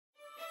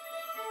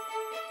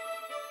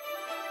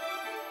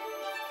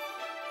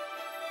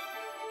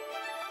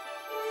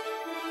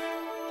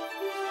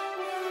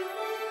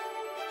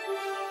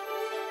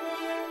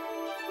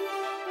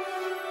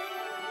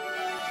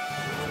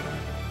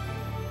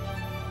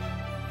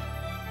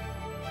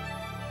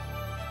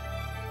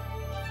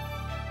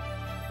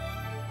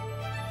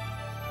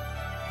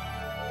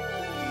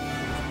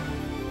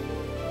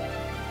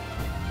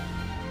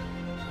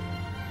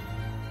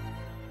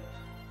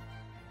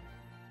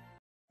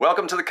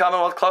Welcome to the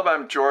Commonwealth Club.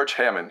 I'm George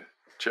Hammond,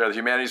 Chair of the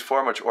Humanities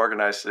Forum, which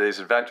organized today's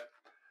event.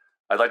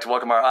 I'd like to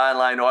welcome our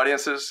online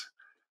audiences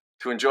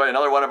to enjoy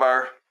another one of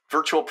our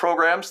virtual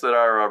programs that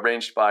are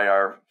arranged by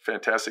our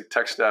fantastic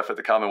tech staff at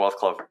the Commonwealth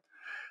Club.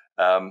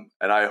 And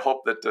I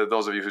hope that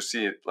those of you who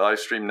see it live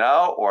stream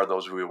now, or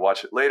those who will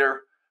watch it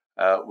later,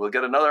 will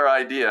get another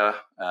idea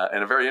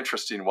and a very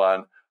interesting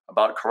one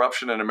about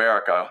corruption in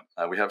America.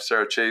 We have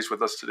Sarah Chayes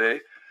with us today,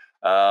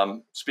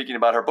 speaking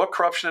about her book,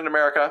 Corruption in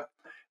America.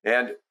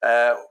 And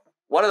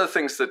one of the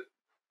things that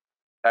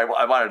I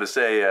wanted to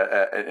say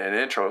in an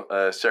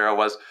intro, Sarah,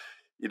 was,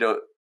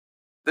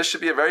 this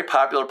should be a very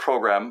popular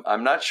program.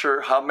 I'm not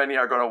sure how many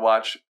are going to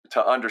watch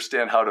to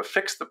understand how to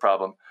fix the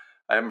problem.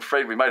 I'm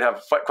afraid we might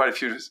have quite a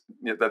few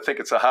that think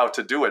it's a how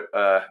to do it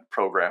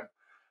program,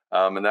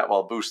 and that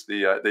will boost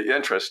the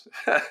interest.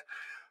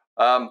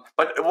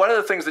 But one of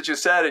the things that you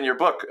said in your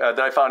book that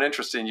I found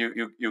interesting,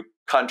 you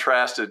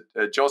contrasted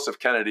Joseph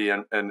Kennedy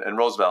and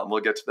Roosevelt, and we'll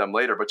get to them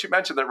later. But you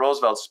mentioned that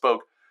Roosevelt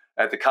spoke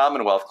at the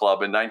Commonwealth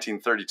Club in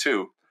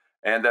 1932,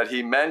 and that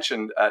he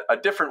mentioned a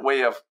different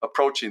way of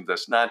approaching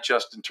this, not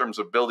just in terms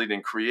of building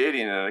and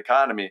creating an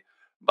economy,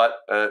 but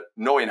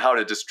knowing how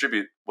to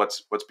distribute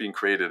what's being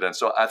created. And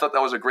so I thought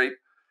that was a great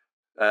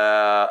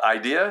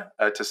idea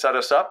to set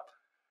us up.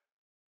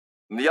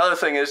 And the other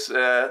thing is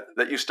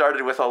that you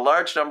started with a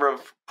large number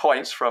of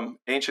points from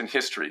ancient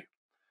history.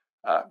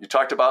 You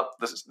talked about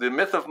the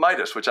myth of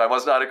Midas, which I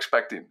was not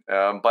expecting,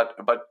 but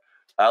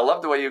I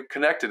love the way you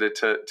connected it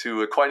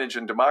to coinage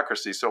and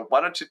democracy. So why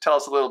don't you tell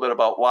us a little bit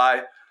about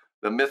why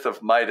the myth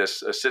of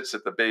Midas sits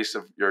at the base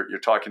of you're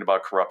talking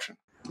about corruption?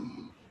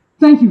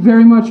 Thank you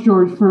very much,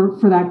 George, for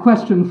that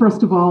question,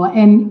 first of all.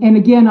 And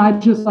again,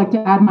 I'd just like to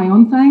add my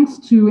own thanks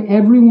to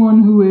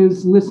everyone who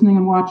is listening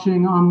and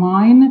watching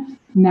online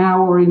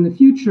now or in the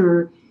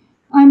future.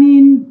 I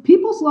mean,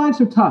 people's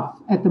lives are tough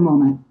at the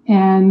moment.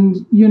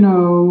 And,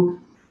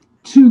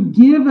 to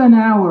give an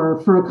hour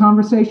for a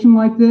conversation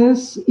like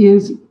this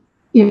is,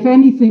 if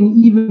anything,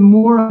 even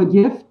more of a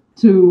gift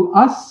to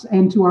us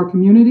and to our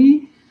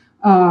community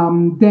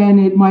than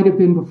it might have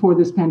been before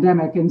this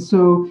pandemic. And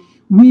so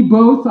we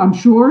both, I'm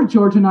sure,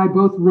 George and I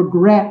both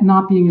regret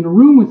not being in a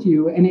room with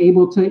you and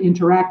able to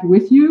interact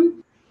with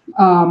you,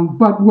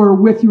 but we're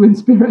with you in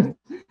spirit.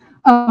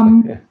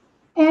 And,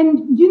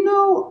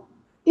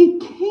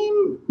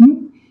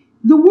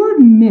 the word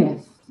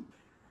myth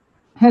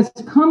has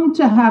come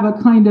to have a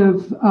kind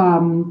of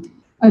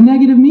a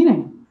negative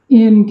meaning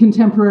in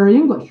contemporary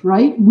English,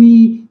 right?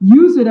 We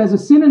use it as a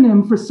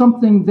synonym for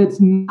something that's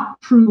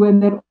not true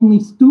and that only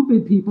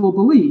stupid people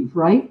believe,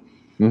 right?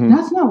 Mm-hmm.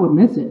 That's not what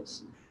myth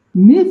is.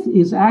 Myth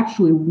is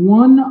actually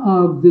one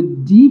of the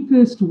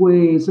deepest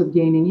ways of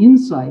gaining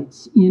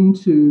insights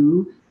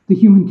into the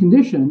human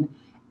condition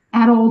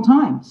at all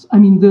times. I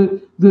mean,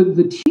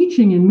 the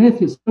teaching in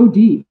myth is so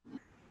deep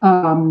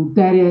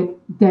that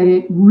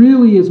it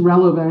really is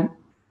relevant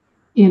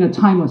in a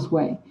timeless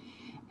way.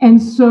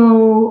 And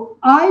so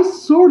I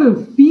sort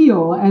of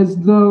feel as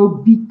though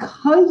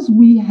because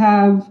we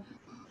have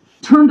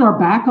turned our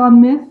back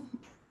on myth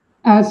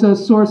as a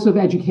source of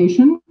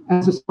education,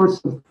 as a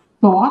source of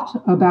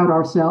thought about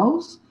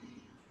ourselves,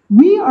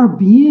 we are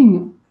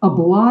being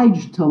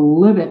obliged to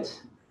live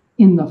it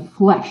in the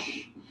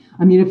flesh.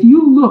 I mean, if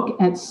you look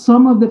at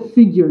some of the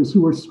figures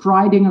who are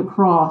striding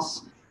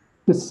across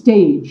the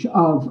stage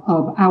of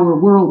our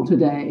world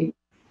today,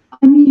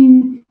 I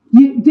mean,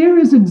 they're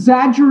as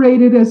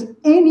exaggerated as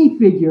any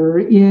figure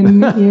in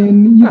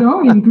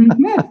Greek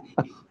myth.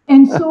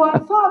 And so I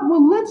thought,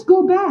 well, let's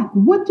go back.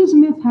 What does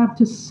myth have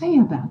to say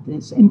about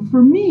this? And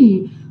for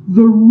me,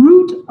 the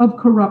root of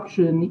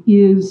corruption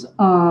is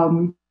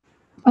an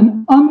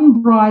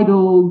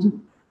unbridled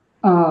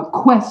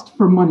quest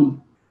for money.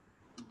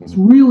 It's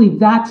really,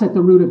 that's at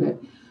the root of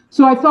it.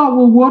 So I thought,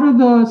 well, what are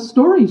the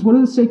stories? What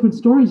are the sacred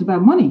stories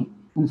about money?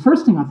 And the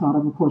first thing I thought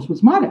of course,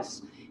 was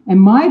Midas. And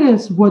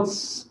Midas, what's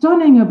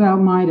stunning about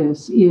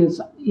Midas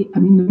is, I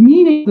mean, the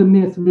meaning of the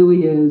myth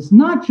really is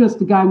not just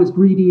the guy was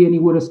greedy and he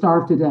would have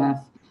starved to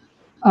death,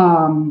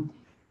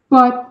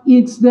 but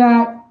it's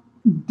that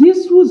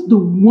this was the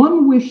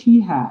one wish he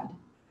had,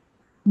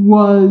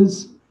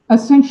 was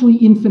essentially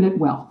infinite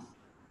wealth,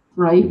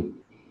 right?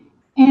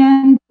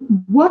 And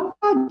what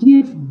that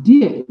gift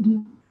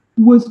did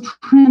was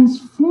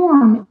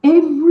transform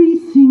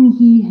everything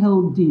he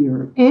held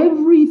dear,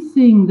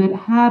 everything that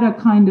had a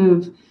kind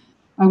of,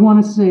 I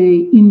want to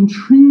say,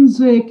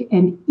 intrinsic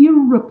and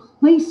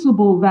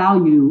irreplaceable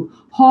value.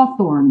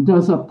 Hawthorne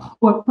does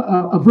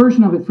a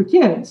version of it for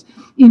kids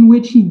in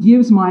which he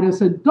gives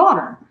Midas a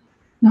daughter.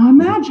 Now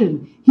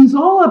imagine, he's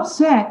all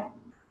upset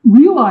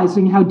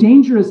realizing how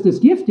dangerous this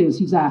gift is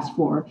he's asked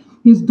for.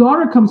 His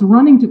daughter comes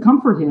running to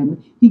comfort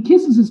him. He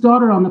kisses his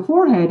daughter on the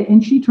forehead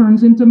and she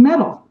turns into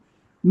metal.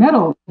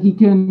 Metal he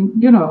can,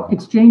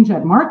 exchange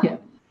at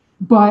market.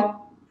 But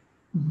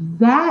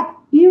that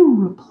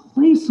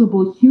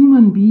irreplaceable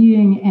human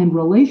being and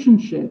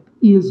relationship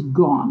is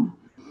gone.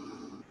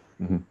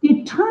 Mm-hmm.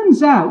 It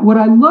turns out what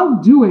I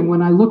love doing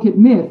when I look at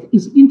myth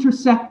is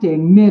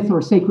intersecting myth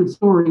or sacred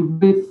story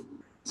with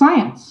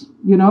science,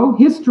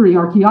 history,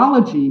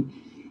 archaeology.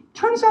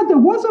 Turns out there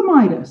was a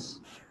Midas.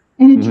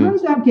 And it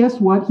turns out, guess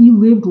what? He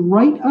lived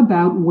right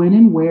about when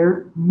and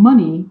where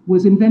money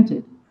was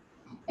invented.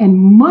 And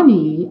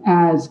money,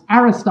 as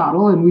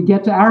Aristotle, and we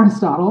get to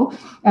Aristotle,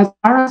 as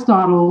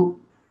Aristotle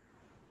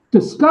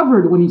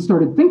discovered when he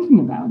started thinking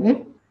about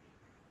it,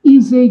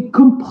 is a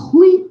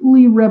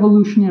completely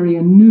revolutionary,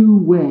 a new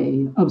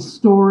way of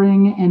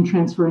storing and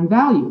transferring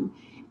value.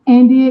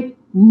 And it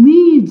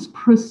leads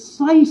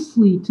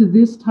precisely to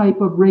this type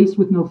of race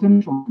with no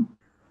finish line,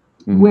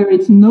 where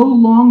it's no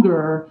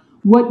longer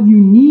what you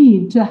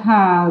need to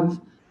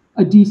have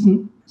a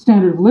decent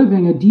standard of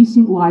living, a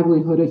decent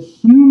livelihood, a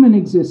human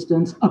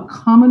existence, a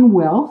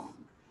commonwealth,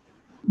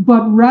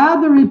 but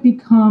rather it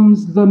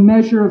becomes the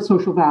measure of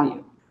social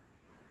value.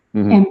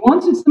 And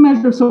once it's the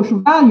measure of social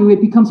value, it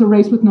becomes a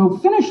race with no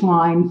finish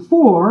line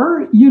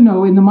for,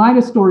 in the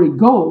Midas story,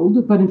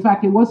 gold, but in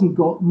fact, it wasn't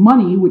gold.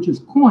 Money, which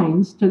is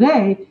coins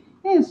today,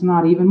 it's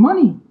not even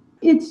money.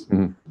 It's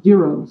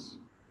zeros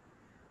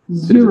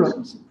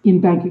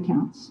in bank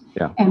accounts.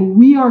 Yeah. And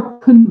we are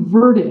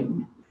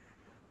converting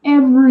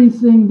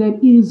everything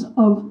that is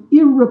of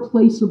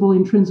irreplaceable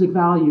intrinsic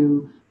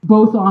value,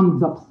 both on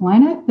the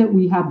planet that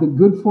we have the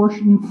good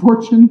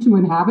fortune to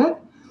inhabit,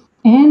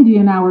 and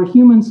in our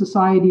human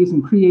societies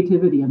and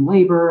creativity and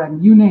labor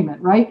and you name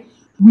it, right?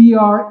 We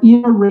are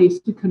in a race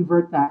to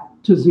convert that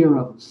to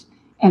zeros.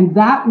 And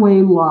that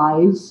way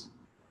lies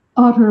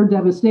utter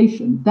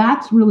devastation.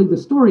 That's really the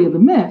story of the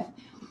myth.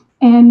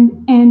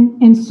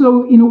 And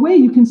so in a way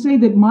you can say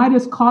that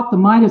Midas caught the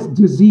Midas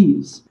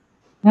disease.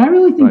 And I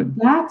really think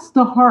that's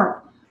the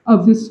heart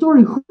of this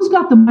story. Who's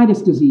got the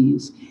Midas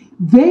disease?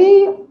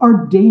 They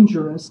are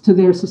dangerous to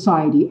their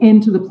society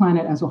and to the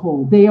planet as a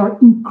whole. They are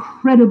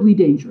incredibly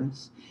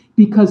dangerous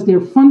because their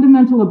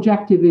fundamental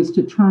objective is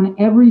to turn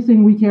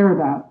everything we care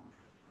about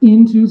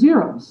into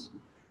zeros.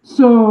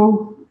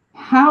 So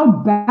how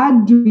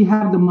bad do we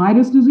have the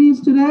Midas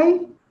disease today?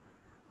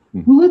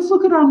 Well, let's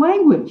look at our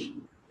language.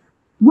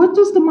 What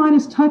does the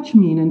Midas touch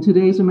mean in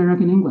today's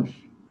American English?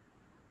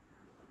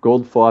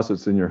 Gold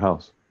faucets in your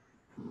house.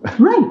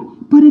 Right,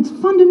 but it's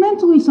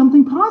fundamentally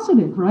something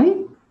positive, right?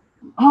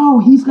 Oh,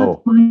 he's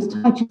got the Midas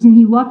touch, isn't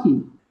he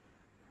lucky?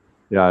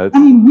 Yeah. I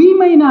mean, you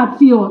may not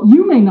feel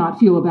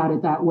about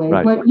it that way,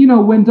 but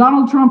when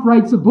Donald Trump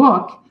writes a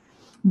book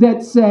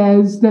that's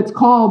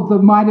called The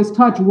Midas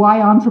Touch, Why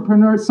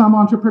Some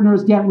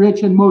Entrepreneurs Get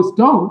Rich and Most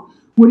Don't,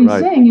 what he's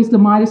saying is the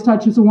Midas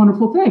Touch is a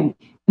wonderful thing.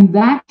 And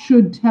that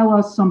should tell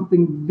us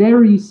something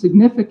very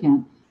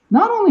significant,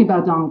 not only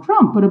about Donald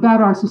Trump, but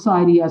about our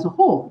society as a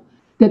whole,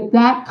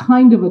 that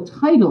kind of a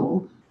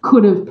title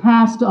could have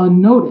passed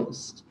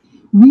unnoticed.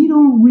 We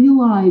don't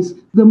realize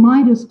the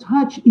Midas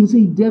touch is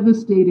a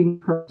devastating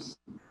curse.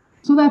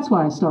 So that's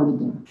why I started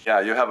there. Yeah,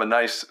 you have a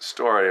nice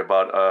story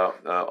about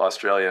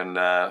Australian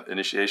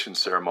initiation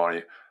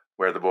ceremony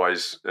where the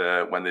boys,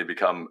 when they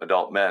become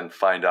adult men,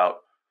 find out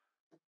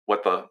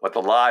what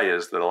the lie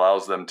is that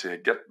allows them to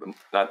get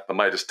not the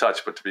Midas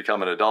touch, but to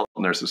become an adult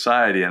in their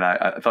society. And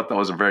I thought that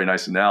was a very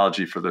nice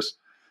analogy for this.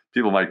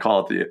 People might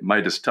call it the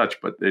Midas touch,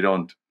 but they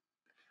don't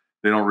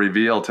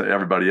reveal to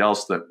everybody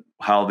else that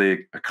how they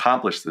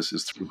accomplish this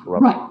is through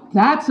corruption. Right.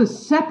 That's a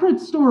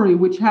separate story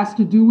which has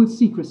to do with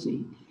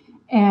secrecy.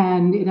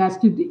 And that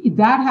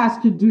has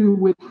to do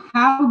with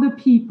how the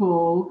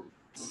people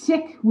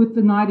sick with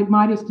the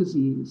Midas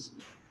disease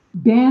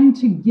band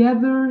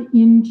together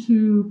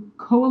into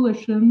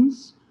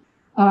coalitions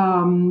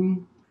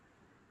and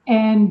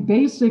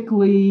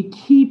basically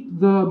keep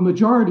the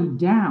majority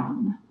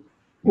down,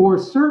 or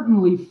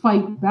certainly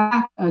fight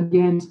back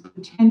against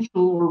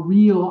potential or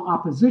real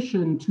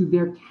opposition to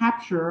their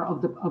capture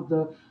of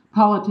the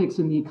politics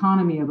and the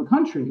economy of a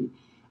country.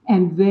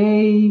 And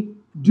they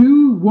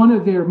do, one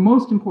of their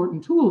most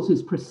important tools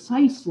is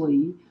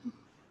precisely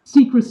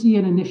secrecy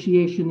and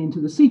initiation into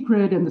the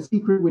secret, and the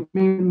secret which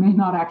may or may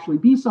not actually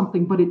be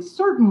something, but it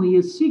certainly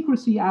is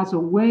secrecy as a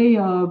way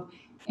of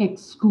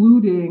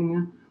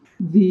excluding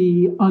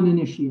the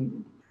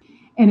uninitiated.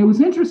 And it was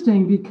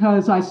interesting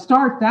because I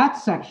start that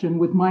section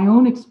with my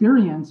own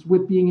experience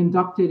with being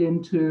inducted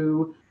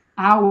into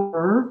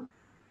our,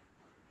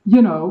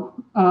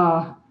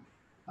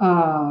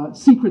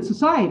 secret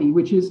society,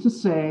 which is to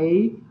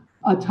say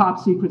a top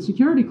secret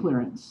security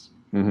clearance.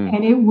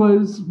 And it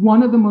was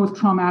one of the most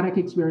traumatic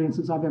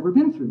experiences I've ever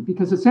been through,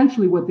 because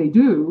essentially what they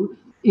do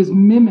is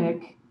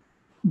mimic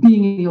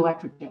being in the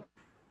electric chair.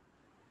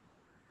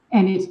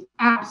 And it's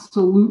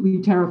absolutely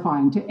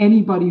terrifying to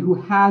anybody who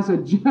has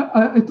a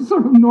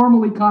sort of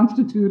normally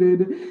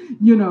constituted,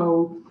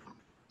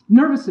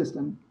 nervous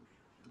system.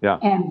 Yeah.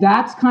 And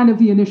that's kind of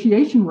the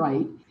initiation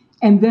rite.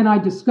 And then I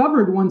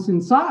discovered once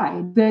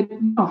inside that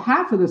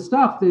half of the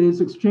stuff that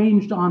is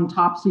exchanged on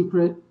top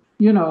secret,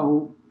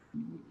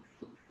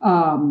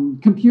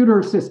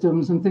 computer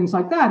systems and things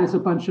like that is a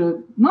bunch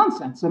of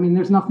nonsense. I mean,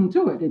 there's nothing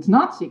to it. It's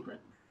not secret.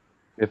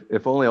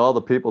 If only all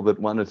the people that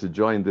wanted to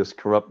join this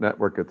corrupt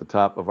network at the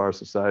top of our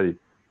society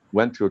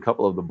went to a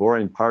couple of the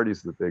boring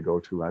parties that they go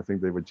to, I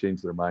think they would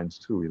change their minds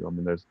too. I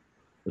mean, there's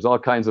all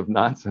kinds of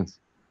nonsense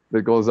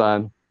that goes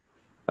on.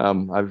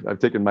 I've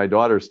taken my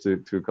daughters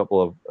to a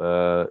couple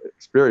of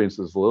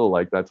experiences a little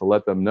like that to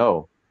let them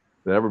know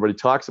that everybody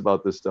talks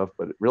about this stuff,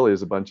 but it really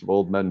is a bunch of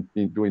old men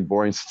doing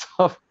boring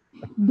stuff.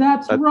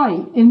 That's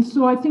right. And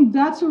so I think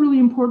that's a really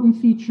important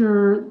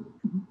feature.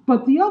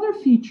 But the other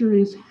feature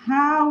is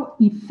how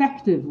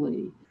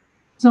effectively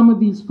some of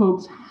these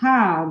folks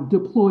have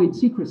deployed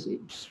secrecy.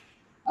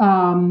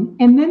 And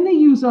then they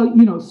use,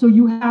 so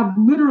you have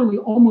literally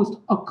almost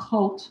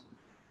occult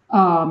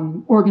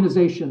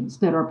organizations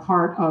that are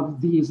part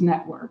of these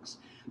networks.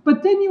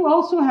 But then you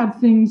also have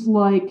things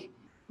like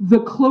the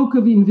cloak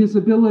of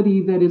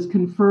invisibility that is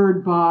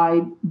conferred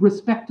by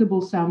respectable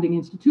sounding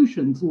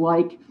institutions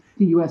like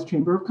the US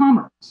Chamber of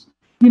Commerce,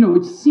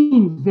 which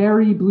seems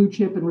very blue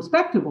chip and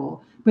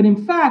respectable. But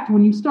in fact,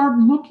 when you start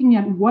looking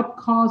at what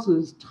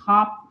causes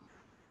top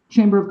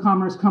Chamber of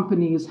Commerce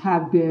companies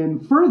have been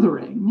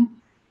furthering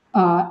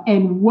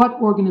and what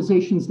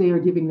organizations they are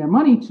giving their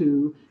money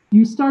to,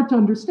 you start to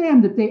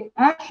understand that they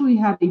actually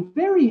have a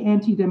very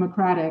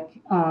anti-democratic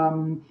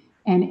and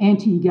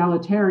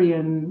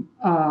anti-egalitarian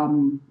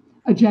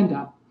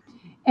agenda.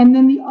 And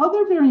then the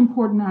other very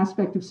important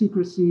aspect of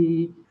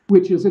secrecy,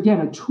 which is,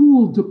 again, a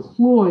tool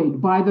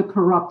deployed by the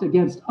corrupt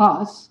against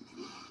us,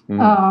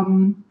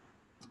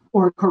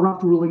 or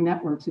corrupt ruling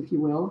networks, if you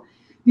will.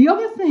 The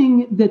other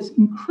thing that's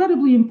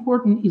incredibly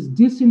important is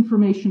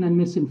disinformation and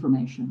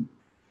misinformation,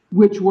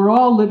 which we're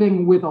all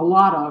living with a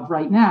lot of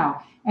right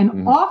now.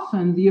 And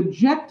often the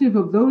objective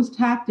of those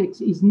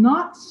tactics is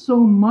not so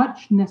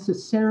much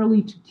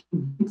necessarily to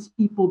convince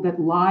people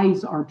that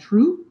lies are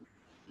true,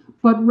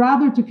 but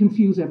rather to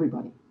confuse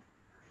everybody.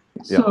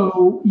 Yeah.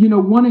 So,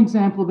 one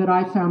example that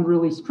I found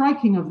really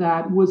striking of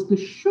that was the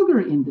sugar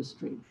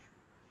industry,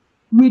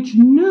 which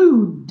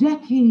knew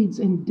decades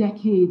and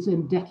decades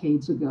and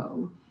decades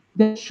ago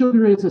that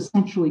sugar is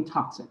essentially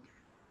toxic.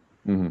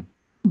 Mm-hmm.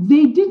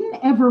 They didn't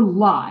ever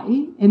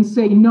lie and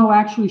say, no,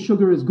 actually,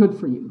 sugar is good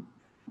for you.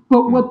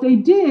 But what they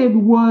did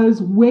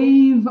was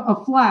wave a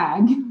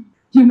flag,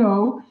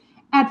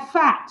 at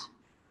fat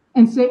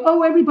and say,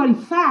 oh, everybody,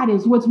 fat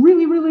is what's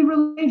really, really,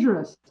 really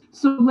dangerous.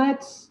 So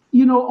let's,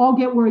 all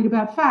get worried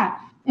about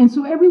fat. And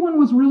so everyone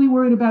was really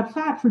worried about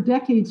fat for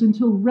decades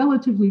until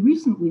relatively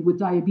recently with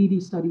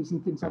diabetes studies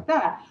and things like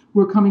that,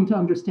 we're coming to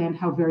understand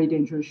how very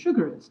dangerous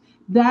sugar is.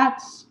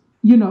 That's,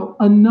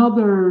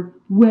 another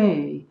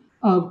way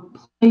of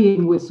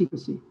playing with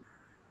secrecy.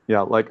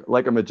 Yeah,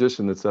 like a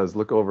magician that says,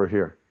 look over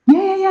here.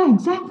 Yeah,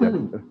 exactly.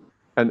 Yeah.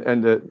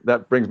 And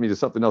that brings me to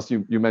something else.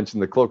 You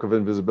mentioned the cloak of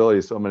invisibility,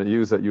 so I'm going to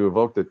use that. You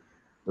evoked it.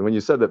 And when you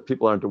said that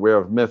people aren't aware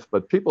of myth,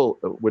 but people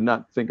would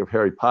not think of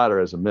Harry Potter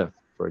as a myth,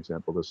 for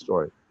example, this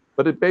story.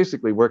 But it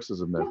basically works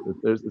as a myth.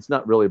 It's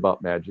not really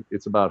about magic.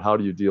 It's about how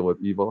do you deal with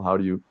evil? How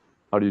do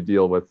you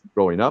deal with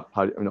growing up?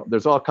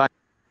 There's all kinds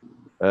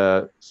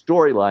of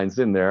storylines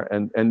in there,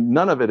 and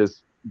none of it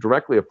is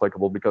directly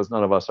applicable because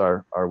none of us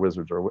are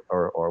wizards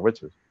or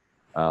witches.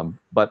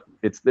 But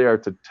it's there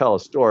to tell a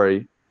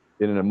story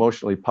in an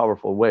emotionally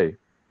powerful way.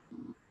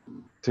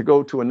 To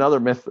go to another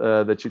myth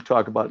that you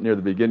talk about near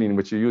the beginning,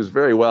 which you use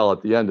very well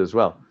at the end as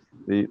well,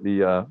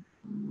 the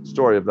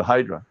story of the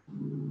hydra.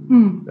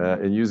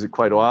 And use it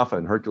quite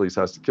often. Hercules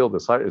has to kill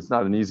this hydra. It's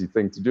not an easy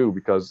thing to do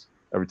because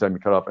every time you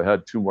cut off a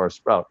head, two more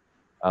sprout.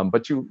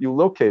 But you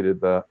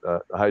located the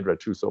hydra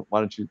too. So why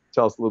don't you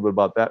tell us a little bit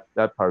about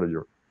that part of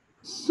your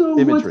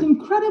imagery. What's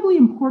incredibly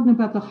important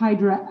about the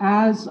hydra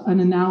as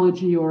an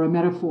analogy or a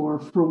metaphor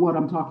for what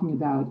I'm talking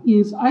about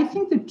is I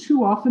think that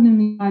too often in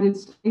the United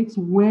States,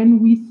 when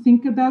we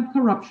think about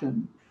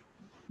corruption,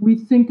 we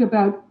think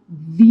about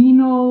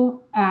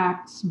venal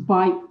acts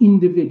by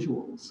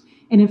individuals.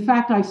 And in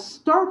fact, I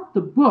start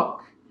the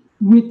book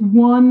with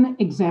one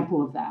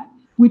example of that,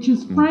 which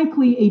is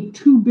frankly a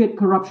 2-bit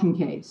corruption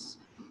case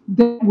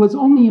that was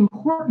only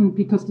important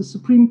because the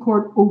Supreme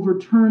Court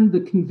overturned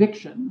the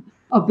conviction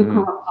of the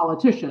corrupt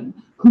politician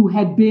who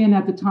had been,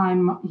 at the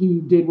time he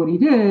did what he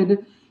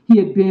did, he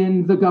had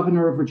been the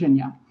governor of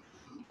Virginia.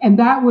 And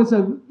it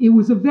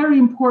was a very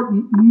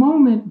important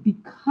moment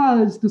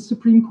because the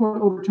Supreme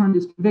Court overturned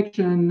his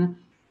conviction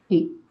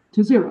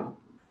 8-0.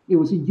 It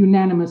was a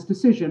unanimous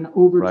decision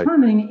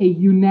overturning a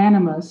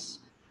unanimous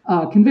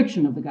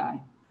conviction of the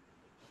guy.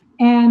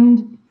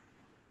 And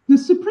the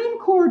Supreme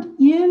Court,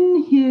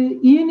 in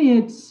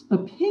its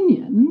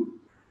opinion,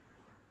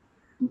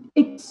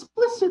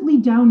 explicitly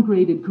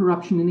downgraded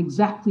corruption in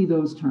exactly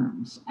those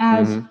terms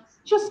as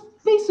just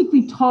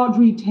basically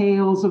tawdry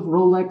tales of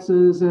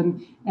Rolexes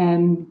and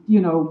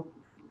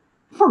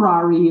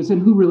Ferraris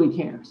and who really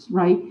cares,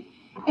 right?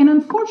 And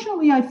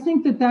unfortunately, I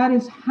think that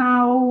is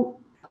how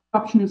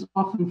corruption is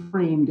often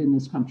framed in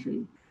this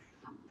country.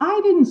 I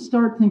didn't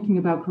start thinking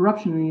about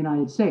corruption in the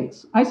United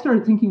States. I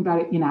started thinking about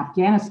it in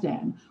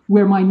Afghanistan,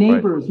 where my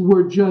neighbors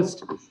were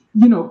just,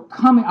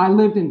 coming. I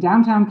lived in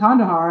downtown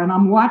Kandahar, and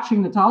I'm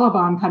watching the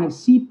Taliban kind of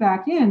seep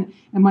back in,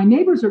 and my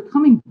neighbors are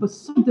coming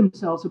beside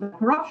themselves about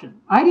corruption.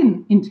 I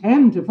didn't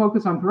intend to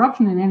focus on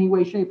corruption in any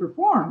way, shape, or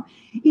form.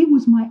 It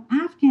was my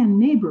Afghan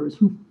neighbors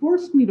who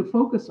forced me to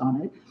focus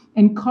on it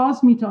and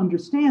caused me to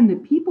understand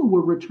that people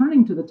were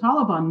returning to the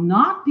Taliban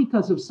not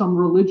because of some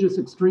religious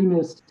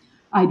extremist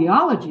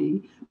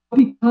ideology, but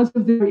because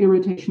of their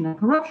irritation and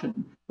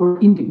corruption, or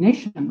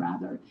indignation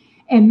rather.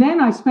 And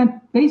then I spent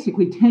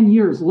basically 10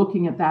 years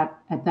looking at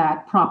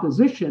that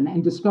proposition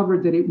and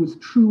discovered that it was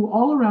true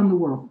all around the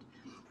world.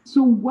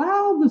 So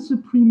while the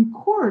Supreme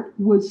Court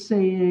was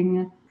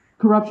saying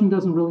corruption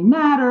doesn't really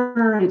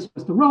matter, it's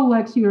just a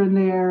Rolex here and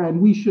there,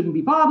 and we shouldn't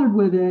be bothered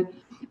with it,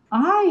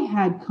 I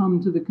had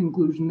come to the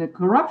conclusion that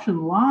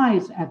corruption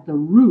lies at the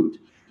root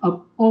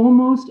of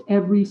almost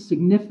every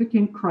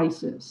significant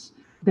crisis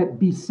that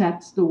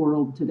besets the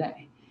world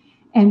today.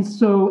 And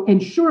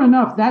sure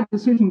enough, that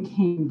decision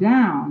came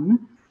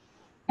down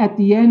at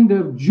the end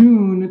of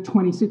June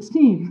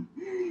 2016.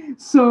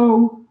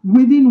 So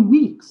within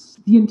weeks,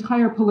 the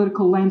entire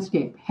political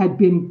landscape had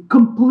been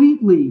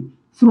completely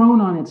thrown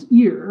on its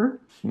ear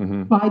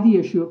by the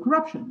issue of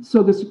corruption.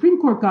 So the Supreme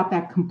Court got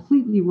that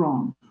completely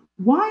wrong.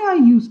 Why I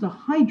use the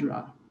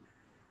hydra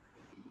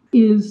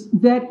is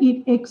that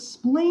it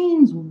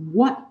explains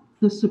what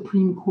the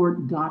Supreme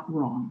Court got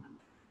wrong.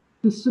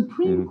 The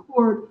Supreme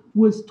Court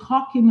was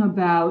talking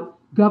about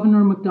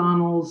Governor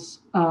McDonnell's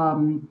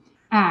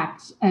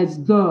acts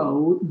as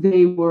though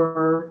they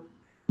were,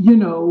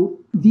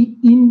 the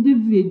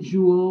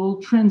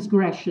individual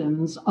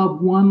transgressions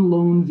of one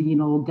lone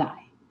venal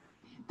guy.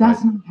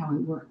 That's not how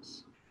it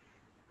works.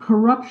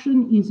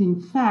 Corruption is, in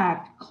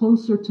fact,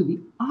 closer to the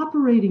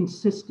operating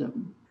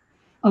system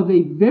of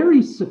a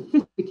very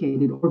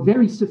sophisticated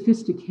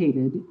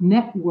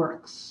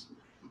networks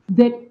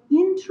that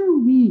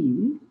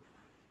interweave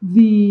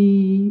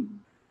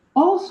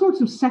all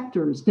sorts of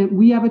sectors that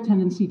we have a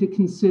tendency to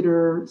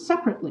consider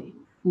separately,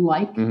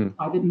 like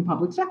private and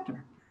public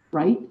sector,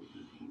 right?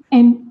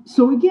 And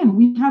so again,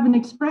 we have an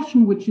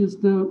expression which is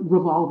the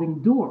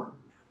revolving door.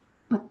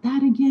 But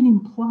that again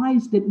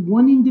implies that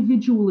one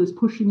individual is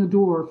pushing a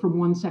door from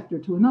one sector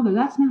to another.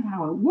 That's not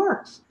how it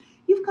works.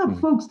 You've got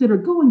folks that are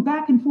going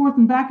back and forth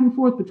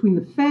between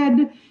the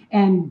Fed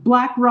and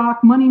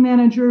BlackRock money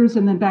managers,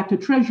 and then back to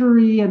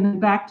Treasury, and then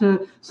back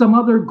to some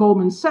other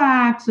Goldman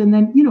Sachs. And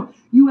then,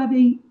 you have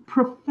a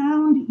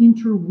profound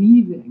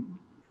interweaving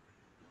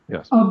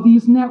of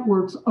these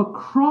networks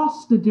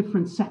across the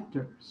different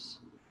sectors.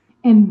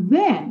 And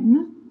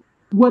then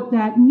what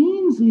that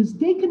means is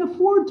they can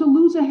afford to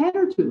lose a head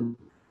or two,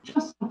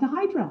 just like the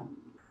hydra.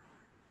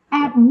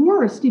 At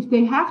worst, if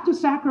they have to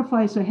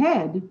sacrifice a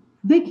head,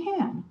 they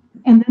can.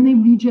 And then they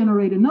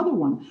regenerate another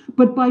one.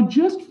 But by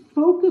just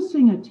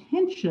focusing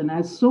attention,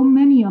 as so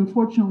many,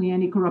 unfortunately,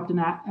 anti-corruption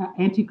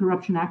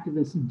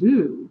activists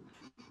do,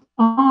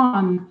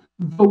 on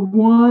the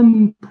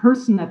one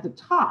person at the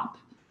top,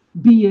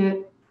 be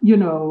it,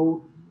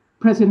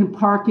 President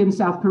Park in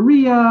South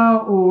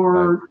Korea,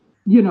 or,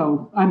 I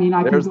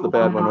There's can the go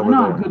bad on one and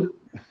over on.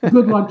 there.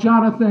 Good luck,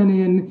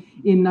 Jonathan,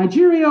 in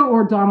Nigeria,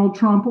 or Donald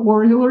Trump,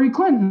 or Hillary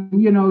Clinton,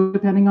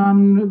 depending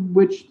on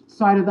which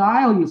side of the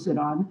aisle you sit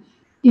on.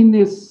 In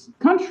this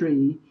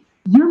country,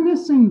 you're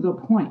missing the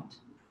point.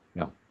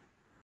 Yeah,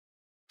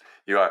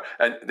 you are.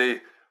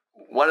 And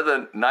one of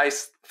the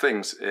nice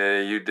things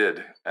you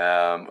did,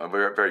 a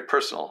very, very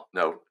personal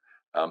note,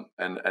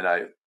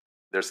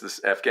 there's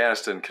this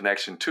Afghanistan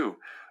connection too,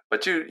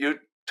 but you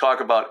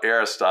talk about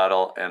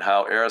Aristotle and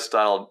how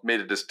Aristotle made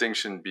a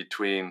distinction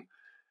between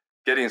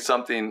getting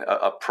something,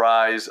 a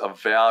prize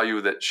of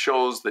value that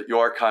shows that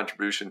your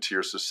contribution to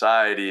your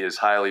society is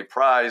highly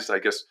prized. I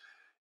guess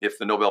if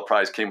the Nobel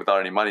Prize came without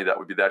any money, that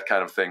would be that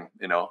kind of thing,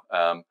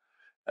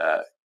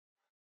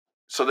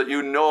 so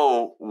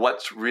that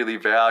what's really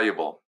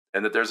valuable,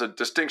 and that there's a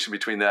distinction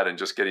between that and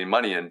just getting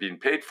money and being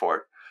paid for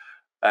it.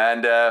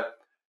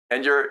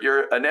 And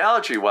your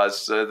analogy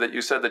was that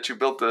you said that you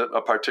built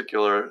a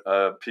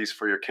particular piece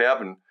for your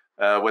cabin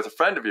with a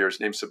friend of yours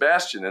named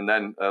Sebastian, and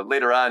then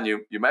later on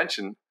you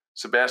mentioned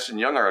Sebastian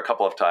Junger a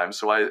couple of times,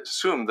 so I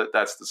assume that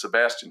that's the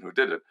Sebastian who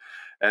did it.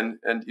 And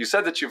you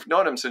said that you've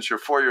known him since you're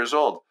 4 years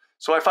old.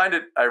 So I find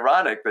it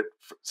ironic that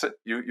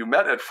you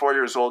met at 4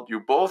 years old.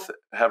 You both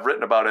have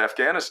written about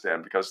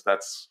Afghanistan, because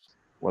that's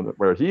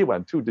where he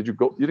went too. Did you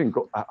go? You didn't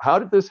go. How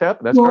did this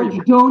happen? That's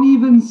don't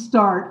even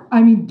start.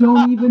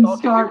 Don't even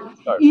start.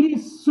 It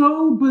is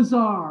so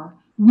bizarre.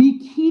 We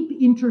keep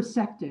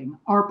intersecting.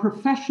 Our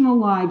professional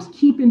lives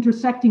keep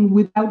intersecting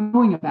without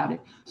knowing about it.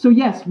 So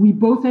yes, we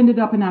both ended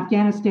up in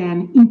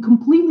Afghanistan in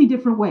completely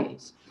different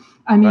ways.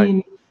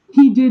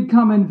 He did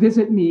come and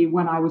visit me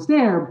when I was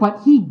there, but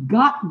he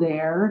got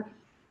there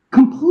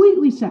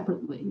completely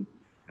separately.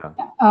 Yeah.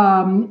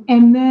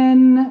 And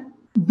then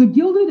the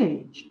Gilded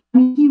Age.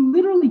 He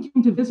literally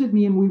came to visit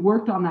me, and we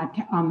worked on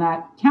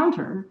that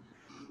counter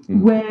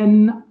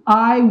when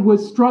I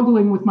was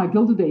struggling with my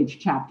Gilded Age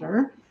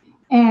chapter.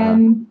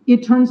 And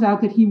it turns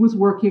out that he was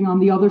working on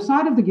the other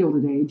side of the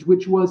Gilded Age,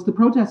 which was the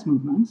protest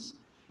movements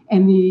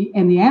and the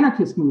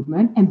anarchist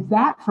movement. And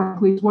that,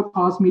 frankly, is what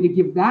caused me to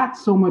give that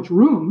so much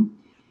room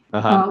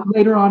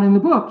later on in the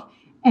book.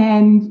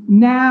 And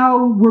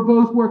now we're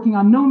both working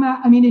on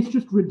Nomad. It's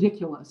just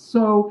ridiculous.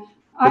 So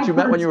but you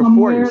met when you were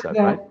 4, you said,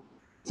 right?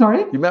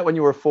 Sorry? You met when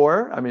you were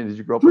 4? I mean, did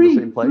you grow up in the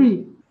same place?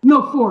 3.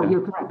 No, 4. Yeah.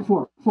 You're correct.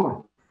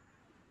 4.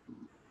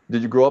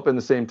 Did you grow up in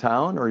the same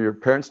town, or your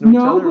parents knew each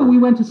other? No, but we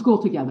went to school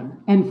together.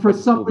 And for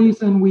some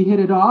reason, we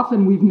hit it off,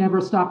 and we've never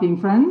stopped being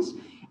friends.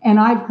 And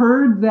I've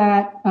heard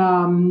that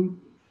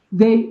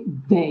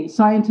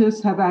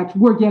scientists have actually,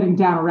 we're getting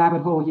down a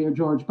rabbit hole here,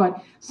 George,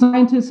 but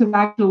scientists have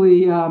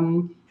actually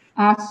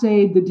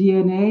assayed the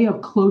DNA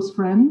of close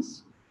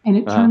friends. And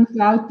it turns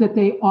out that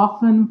they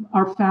often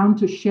are found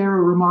to share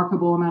a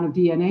remarkable amount of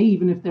DNA,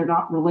 even if they're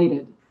not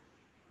related.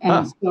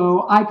 And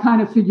so I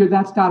kind of figure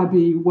that's got to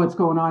be what's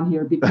going on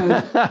here,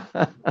 because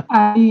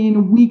I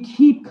mean, we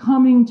keep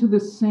coming to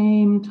the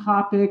same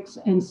topics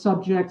and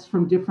subjects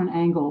from different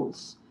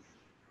angles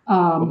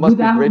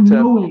without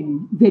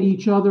knowing that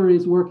each other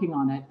is working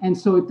on it. And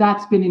so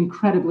that's been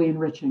incredibly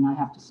enriching, I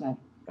have to say.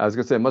 I was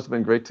going to say, it must have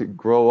been great to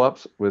grow up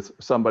with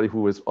somebody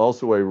who is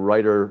also a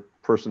writer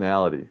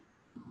personality,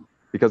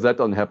 because that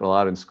doesn't happen a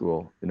lot in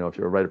school. You know, if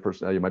you're a writer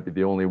personality, you might be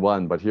the only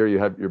one, but here you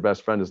have your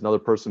best friend is another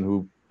person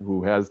who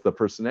has the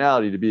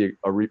personality to be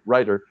a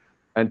writer.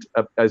 And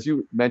as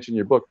you mentioned in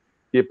your book,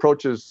 he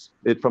approaches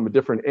it from a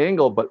different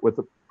angle, but with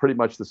pretty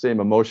much the same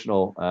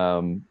emotional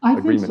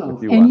agreement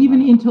with you. And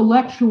even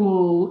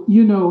intellectual,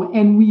 you know,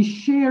 and we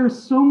share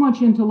so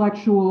much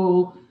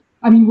intellectual,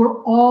 I mean,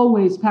 we're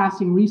always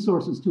passing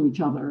resources to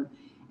each other.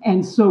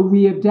 And so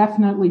we have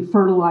definitely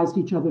fertilized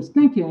each other's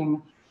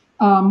thinking.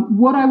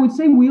 What I would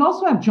say, we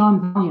also have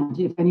John Valiant,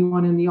 if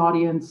anyone in the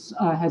audience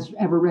has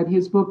ever read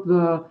his book.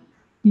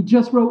 He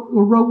just wrote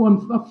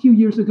one a few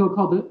years ago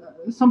called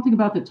something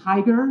about the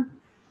tiger.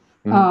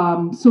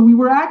 Mm-hmm. So we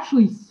were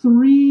actually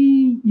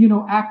 3, you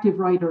know, active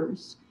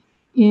writers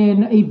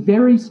in a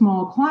very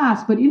small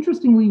class. But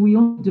interestingly, we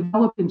only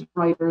developed into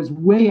writers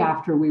way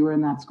after we were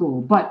in that school.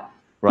 But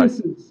This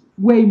is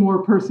way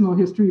more personal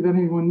history than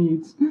anyone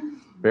needs.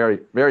 Very,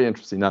 very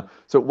interesting. Now,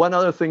 so one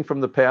other thing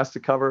from the past to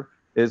cover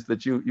is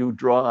that you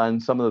draw on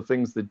some of the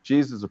things that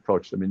Jesus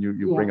approached. I mean,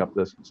 you bring up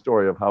this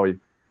story of how he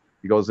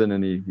goes in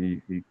and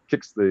he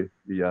kicks the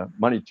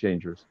money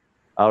changers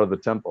out of the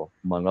temple,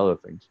 among other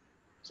things.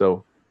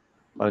 So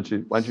why don't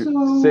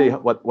you say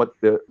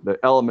what the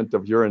element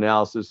of your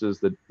analysis is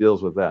that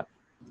deals with that?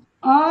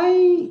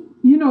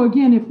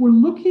 Again, if we're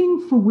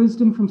looking for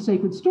wisdom from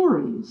sacred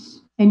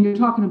stories, and you're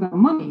talking about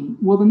money,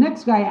 well, the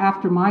next guy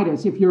after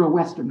Midas, if you're a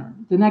Westerner,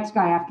 the next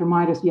guy after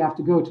Midas you have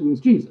to go to is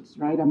Jesus,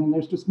 right? I mean,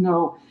 there's just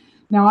no...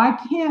 Now, I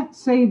can't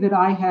say that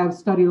I have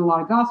studied a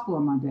lot of gospel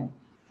in my day,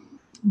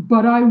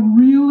 but I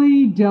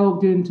really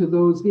delved into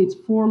those. It's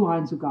 4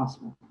 lines of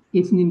gospel.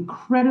 It's an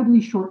incredibly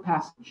short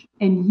passage,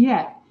 and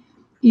yet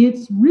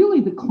it's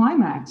really the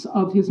climax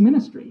of his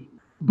ministry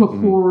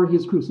before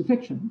his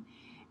crucifixion.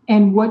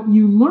 And what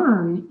you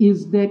learn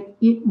is that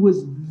it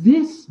was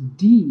this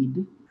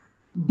deed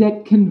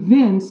that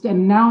convinced,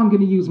 and now I'm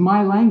going to use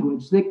my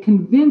language, that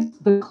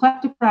convinced the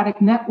kleptocratic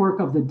network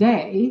of the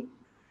day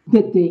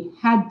that they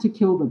had to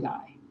kill the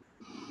guy.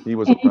 He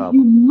was a problem. If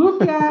you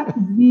look at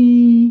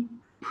the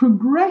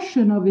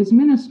progression of his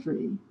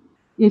ministry,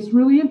 it's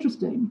really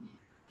interesting.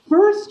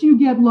 First, you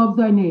get love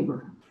thy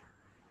neighbor.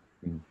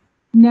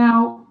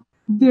 Now,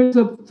 there's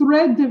a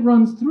thread that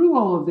runs through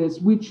all of this,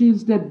 which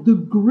is that the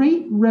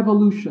great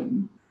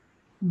revolution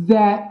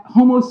that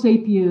Homo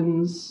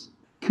sapiens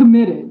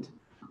committed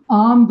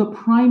on the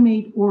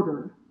primate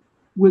order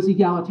was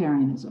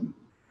egalitarianism.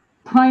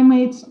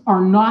 Primates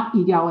are not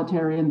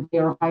egalitarian, they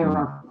are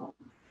hierarchical.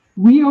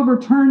 We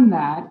overturned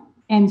that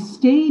and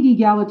stayed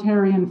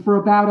egalitarian for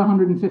about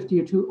 150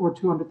 or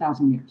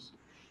 200,000 years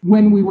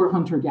when we were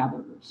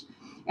hunter-gatherers.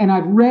 And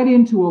I've read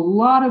into a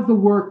lot of the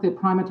work that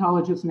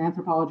primatologists and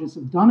anthropologists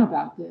have done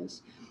about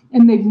this,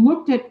 and they've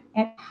looked at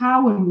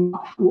how and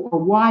or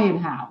why and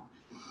how.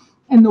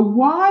 And the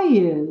why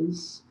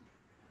is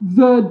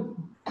the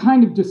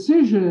kind of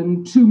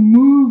decision to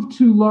move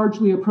to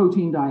largely a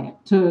protein diet,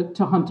 to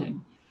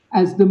hunting,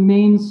 as the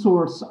main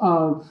source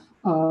of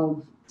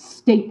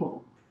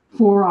staple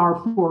for our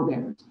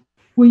forebears.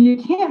 Well, you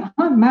can't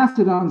hunt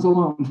mastodons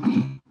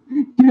alone.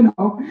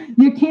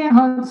 You can't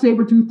hunt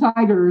saber-toothed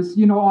tigers,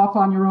 off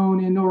on your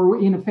own or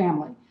in a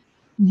family.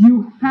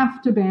 You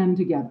have to band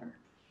together.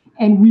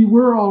 And we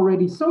were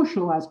already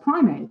social as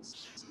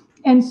primates.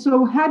 And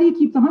so how do you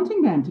keep the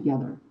hunting band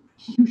together?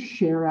 You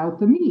share out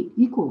the meat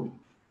equally.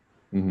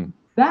 Mm-hmm.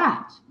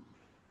 That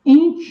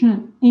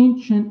ancient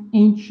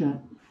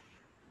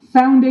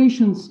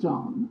foundation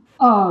stone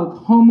of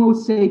Homo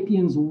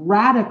sapiens'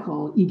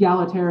 radical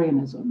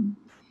egalitarianism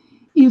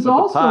is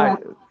also...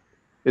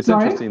 It's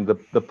interesting,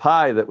 the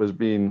pie that was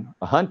being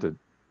hunted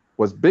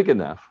was big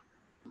enough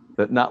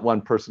that not one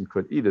person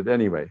could eat it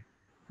anyway.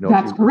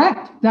 That's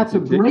correct. That's a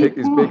great point. You take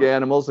these big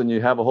animals and you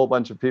have a whole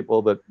bunch of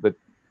people that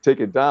take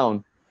it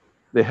down,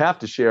 they have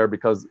to share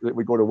because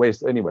we go to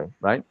waste anyway,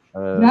 right?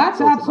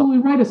 That's absolutely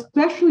right,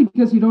 especially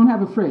because you don't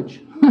have a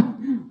fridge,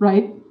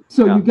 right?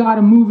 So you got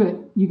to move it.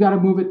 You got to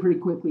move it pretty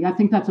quickly. I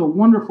think that's a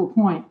wonderful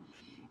point.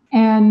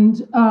 And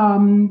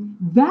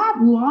that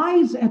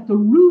lies at the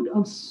root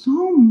of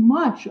so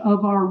much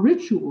of our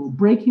ritual,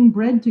 breaking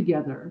bread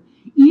together,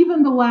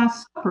 even the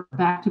Last Supper,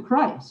 back to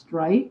Christ,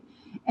 right?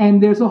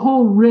 And there's a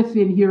whole riff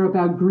in here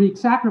about Greek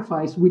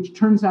sacrifice, which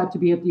turns out to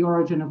be at the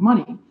origin of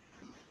money.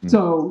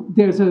 So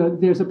there's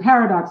a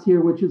paradox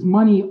here, which is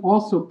money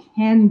also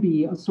can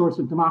be a source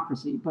of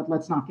democracy, but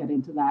let's not get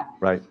into that,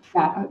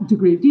 that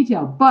degree of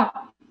detail. But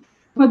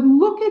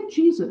look at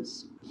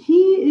Jesus.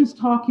 He is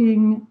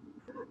talking.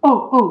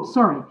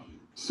 Sorry.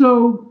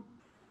 So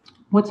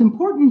what's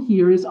important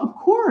here is, of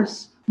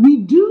course, we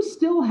do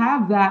still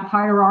have that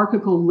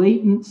hierarchical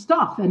latent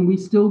stuff, and we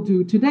still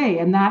do today.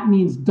 And that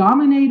means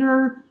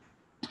dominator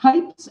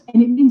types,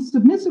 and it means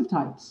submissive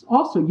types.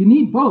 Also, you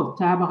need both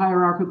to have a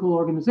hierarchical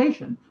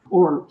organization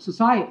or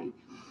society.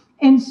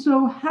 And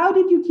so how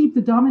did you keep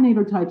the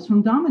dominator types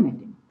from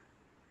dominating?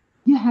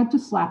 You had to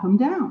slap them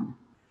down.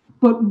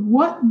 But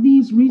what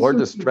these researchers... Or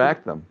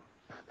distract them.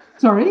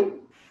 Sorry?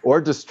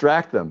 Or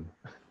distract them.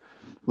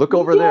 Look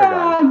over there,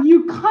 guys. Yeah,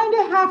 you kind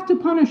of have to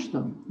punish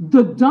them.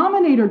 The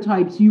dominator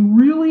types, you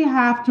really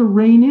have to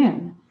rein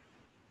in.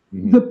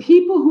 The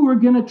people who are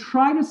going to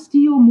try to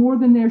steal more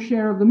than their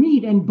share of the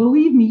meat, and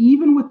believe me,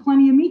 even with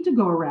plenty of meat to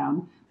go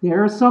around,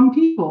 there are some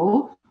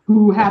people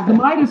who have the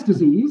Midas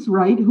disease,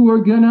 right, who are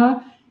going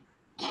to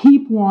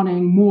keep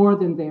wanting more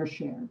than their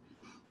share.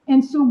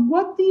 And so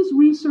what these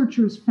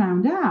researchers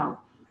found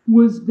out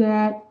was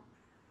that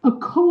a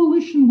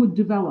coalition would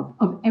develop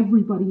of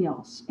everybody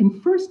else.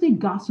 And first they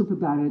gossip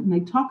about it and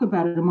they talk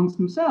about it amongst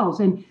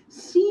themselves and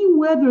see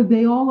whether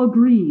they all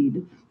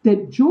agreed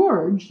that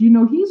George, you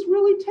know, he's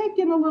really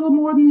taken a little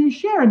more than his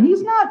share. And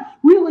he's not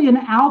really an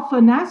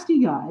alpha nasty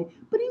guy,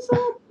 but he's a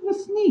little bit of a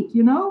sneak,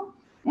 you know?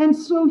 And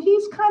so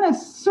he's kind of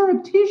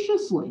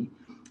surreptitiously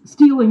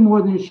stealing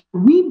more than his share.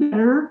 We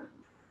better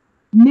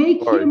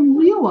make him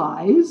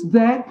realize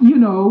that, you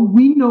know,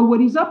 we know what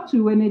he's up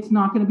to and it's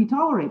not going to be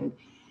tolerated.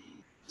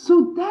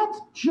 So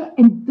that's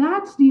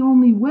the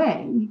only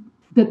way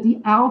that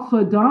the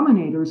alpha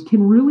dominators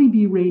can really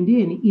be reined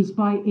in, is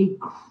by a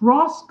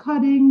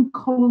cross-cutting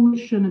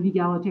coalition of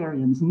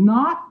egalitarians,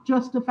 not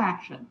just a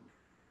faction.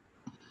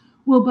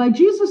 Well, by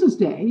Jesus's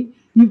day,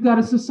 you've got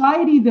a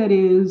society that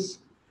is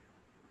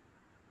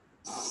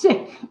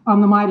sick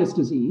on the Midas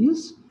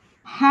disease,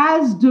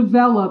 has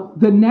developed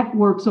the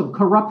networks of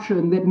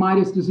corruption that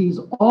Midas disease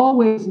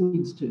always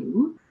leads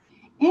to,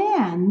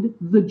 and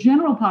the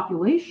general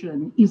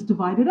population is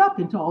divided up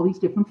into all these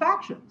different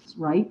factions,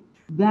 right?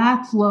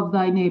 That's love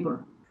thy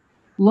neighbor.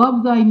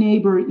 Love thy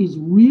neighbor is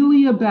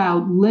really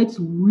about, let's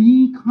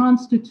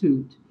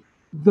reconstitute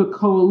the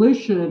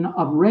coalition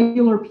of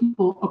regular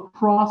people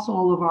across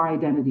all of our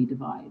identity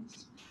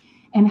divides.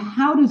 And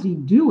how does he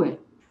do it?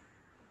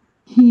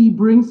 He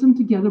brings them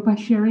together by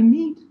sharing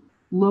meat,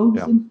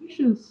 loaves and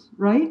fishes,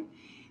 right?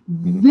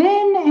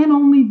 Then and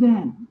only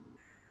then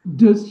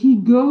does he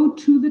go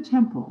to the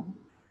temple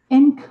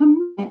and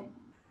commit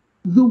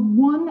the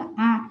one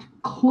act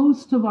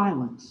close to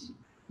violence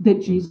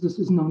that Jesus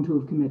is known to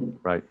have committed.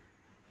 Right.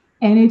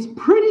 And it's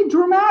pretty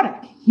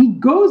dramatic. He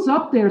goes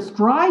up there,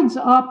 strides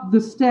up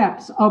the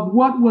steps of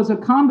what was a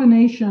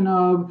combination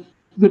of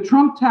the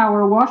Trump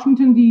Tower,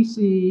 Washington,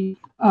 D.C.,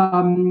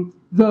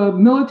 the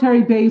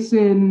military base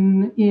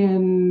in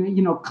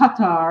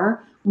Qatar,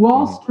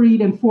 Wall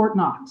Street, and Fort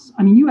Knox.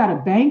 I mean, you had a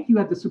bank, you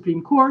had the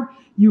Supreme Court,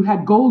 you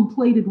had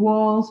gold-plated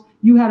walls,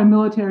 you had a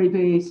military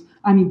base.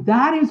 I mean,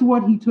 that is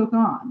what he took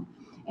on.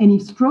 And he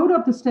strode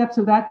up the steps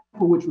of that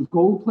temple, which was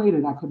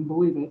gold-plated. I couldn't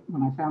believe it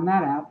when I found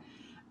that out.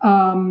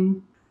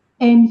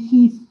 And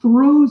he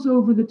throws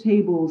over the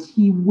tables.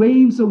 He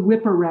waves a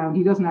whip around.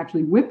 He doesn't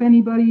actually whip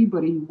anybody,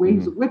 but he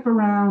waves a whip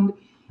around.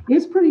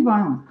 It's pretty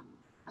violent.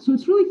 So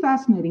it's really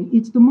fascinating.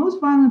 It's the most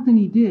violent thing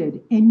he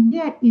did, and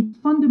yet it's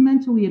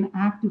fundamentally an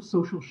act of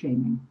social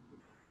shaming.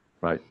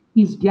 Right.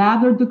 He's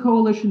gathered the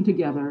coalition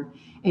together,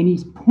 and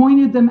he's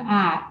pointed them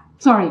at,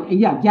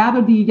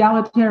 gathered the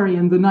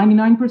egalitarian, the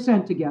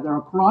 99% together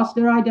across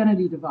their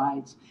identity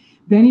divides.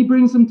 Then he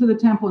brings them to the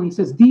temple, and he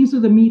says, these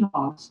are the meat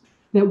hogs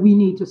that we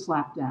need to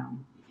slap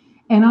down.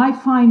 And I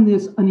find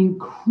this an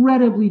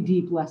incredibly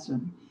deep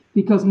lesson,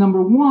 because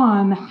number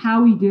one,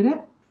 how he did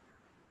it,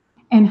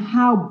 and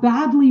how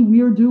badly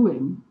we're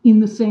doing in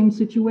the same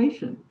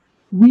situation.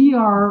 We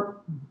are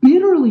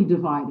bitterly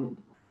divided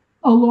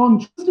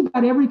along just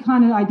about every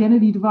kind of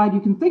identity divide you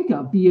can think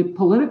of, be it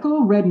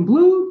political, red and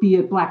blue, be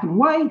it black and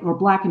white, or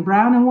black and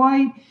brown and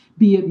white,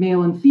 be it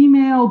male and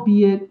female,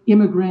 be it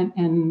immigrant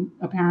and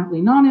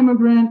apparently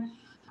non-immigrant.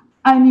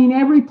 I mean,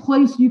 every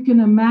place you can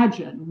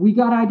imagine, we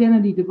got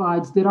identity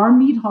divides that our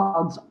meat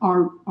hogs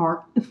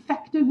are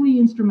effectively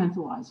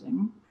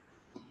instrumentalizing.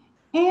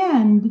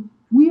 And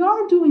we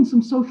are doing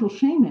some social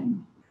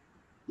shaming.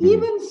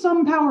 Even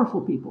some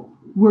powerful people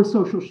were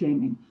social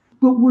shaming,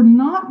 but we're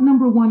not,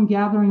 number one,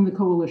 gathering the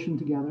coalition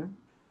together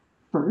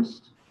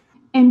first.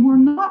 And we're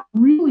not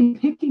really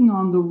picking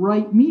on the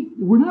right meat.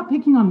 We're not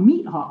picking on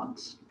meat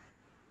hogs.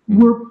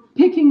 we're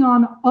picking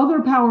on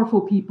other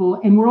powerful people,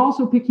 and we're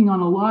also picking on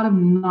a lot of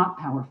not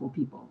powerful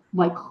people,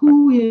 like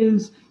who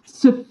is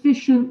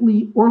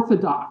sufficiently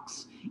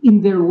orthodox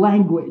in their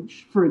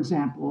language, for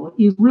example,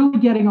 is really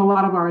getting a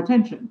lot of our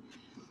attention.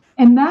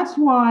 And that's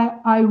why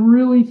I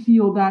really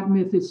feel that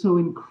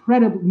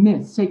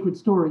sacred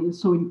story is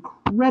so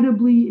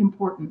incredibly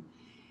important.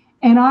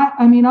 And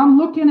I mean, I'm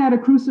looking at a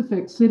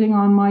crucifix sitting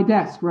on my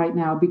desk right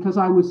now because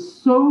I was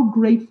so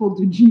grateful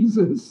to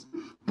Jesus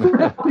for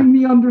helping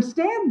me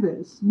understand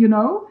this, you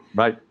know?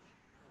 Right.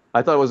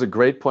 I thought it was a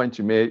great point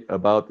you made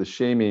about the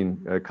shaming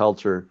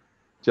culture,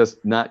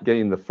 just not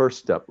getting the first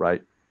step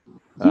right.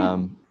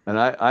 Yeah. And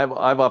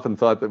I've often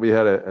thought that we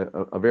had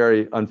a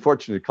very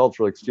unfortunate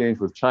cultural exchange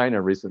with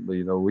China recently.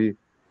 You know,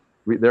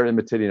 they're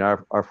imitating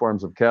our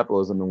forms of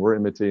capitalism, and we're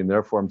imitating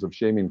their forms of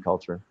shaming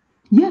culture.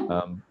 Yeah.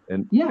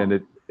 And Yeah.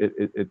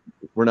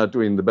 we're not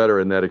doing the better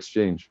in that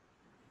exchange.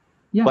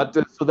 Yeah. But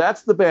so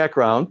that's the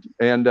background,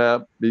 and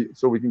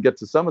so we can get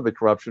to some of the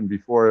corruption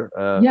before.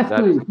 Yes,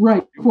 please.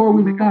 Right. Before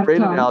we make a make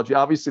great analogy.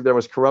 Obviously, there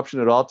was corruption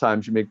at all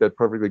times. You make that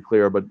perfectly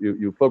clear, but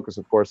you focus,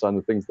 of course, on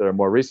the things that are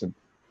more recent.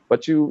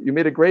 But you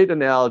made a great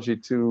analogy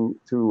to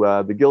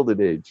the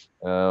Gilded Age.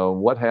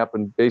 What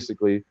happened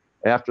basically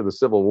after the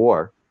Civil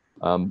War,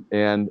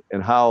 and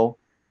how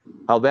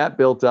that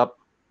built up,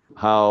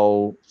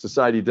 how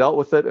society dealt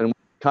with it, and what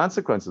the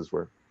consequences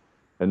were.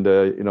 And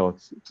you know,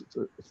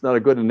 it's not a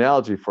good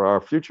analogy for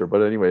our future,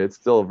 but anyway, it's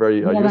still a very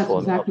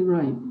useful. That's exactly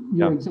right.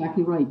 You're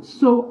exactly right.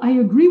 So I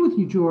agree with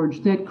you,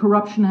 George, that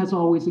corruption has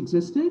always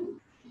existed.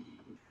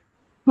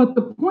 But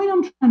the point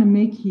I'm trying to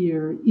make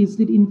here is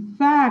that, in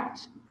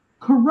fact,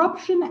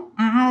 corruption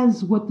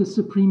as what the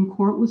Supreme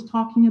Court was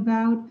talking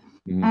about,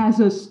 as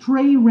a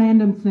stray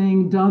random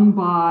thing done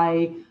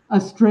by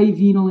a stray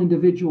venal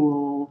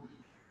individual,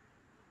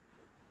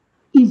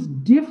 is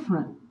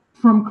different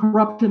from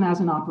corruption as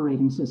an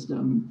operating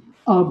system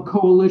of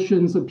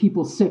coalitions of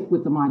people sick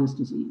with the Midas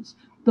disease.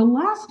 The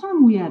last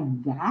time we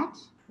had that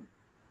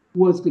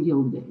was the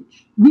Gilded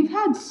Age. We've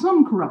had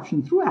some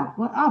corruption throughout,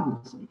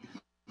 obviously.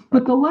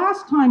 But the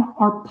last time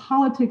our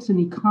politics and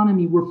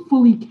economy were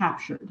fully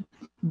captured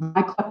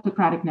by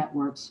kleptocratic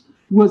networks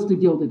was the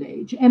Gilded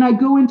Age. And I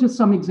go into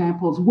some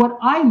examples. What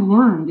I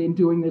learned in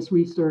doing this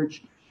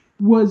research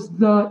was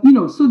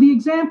so the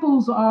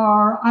examples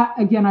are,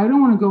 again, I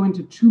don't want to go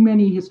into too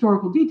many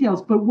historical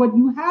details, but what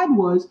you had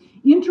was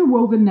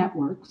interwoven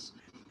networks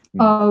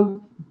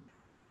of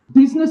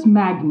business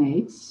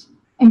magnates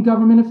and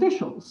government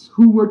officials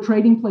who were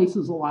trading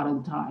places a lot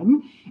of the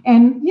time.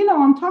 And, you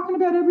know, I'm talking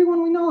about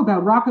everyone we know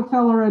about,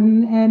 Rockefeller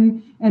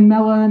and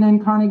Mellon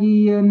and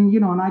Carnegie, and,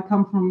 you know, and I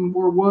come from,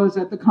 or was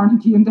at the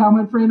Carnegie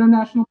Endowment for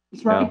International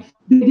Peace, right?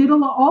 Yeah. They did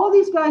all of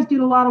these guys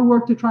did a lot of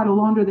work to try to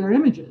launder their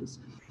images.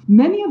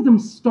 Many of them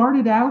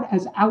started out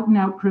as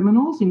out-and-out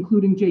criminals,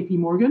 including J.P.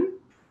 Morgan,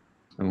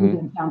 who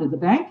then founded the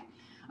bank.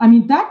 I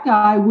mean, that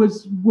guy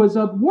was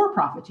a war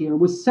profiteer,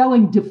 was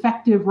selling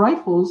defective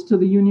rifles to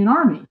the Union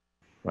Army.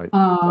 Right.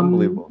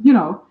 Unbelievable. You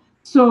know,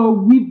 so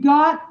we've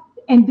got,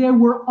 and there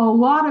were a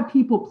lot of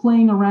people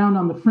playing around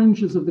on the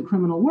fringes of the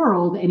criminal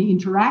world and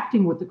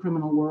interacting with the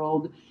criminal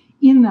world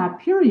in that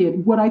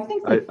period. What I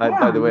think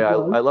by the way, I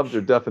loved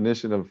your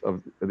definition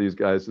of these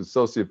guys as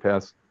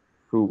sociopaths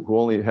who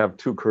only have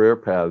two career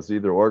paths,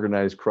 either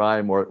organized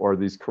crime or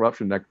these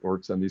corruption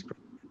networks and these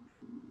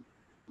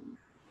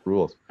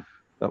rules.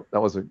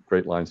 That was a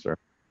great line, sir.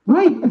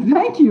 Right.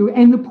 Thank you.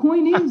 And the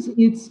point is,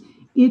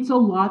 it's a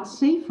lot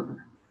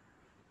safer.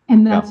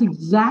 And that's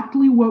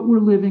exactly what we're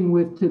living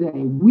with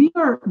today. We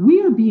are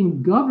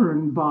being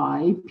governed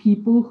by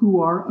people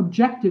who are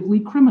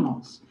objectively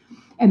criminals.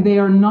 And they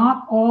are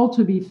not all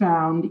to be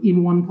found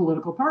in one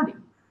political party.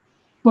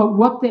 But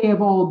what they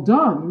have all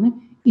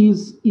done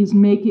is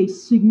make a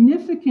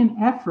significant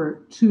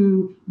effort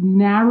to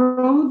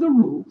narrow the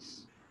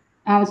rules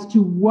as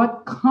to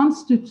what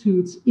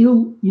constitutes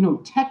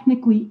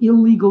technically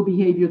illegal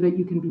behavior that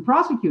you can be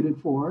prosecuted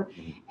for,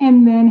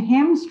 and then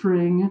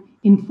hamstring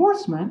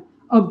enforcement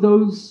of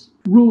those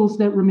rules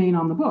that remain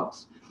on the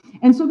books.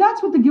 And so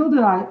that's what the Gilded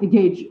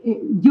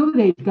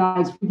Age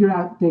guys figured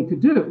out they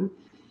could do,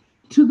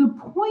 to the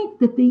point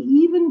that they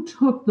even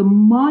took the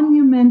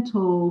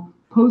monumental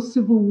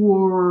post-Civil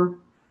War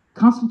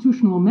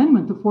constitutional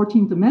amendment, the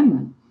 14th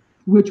Amendment,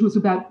 which was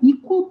about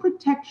equal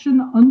protection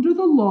under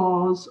the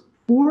laws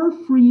for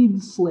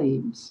freed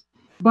slaves.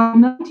 By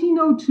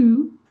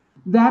 1902,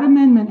 that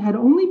amendment had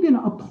only been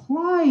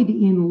applied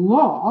in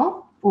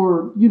law,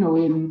 or, you know,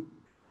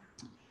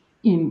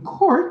 in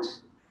court,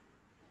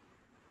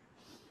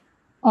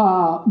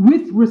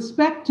 with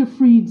respect to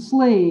freed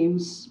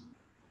slaves,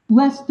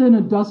 less than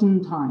a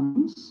dozen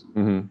times.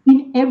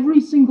 In every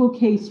single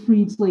case,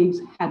 freed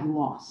slaves had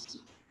lost.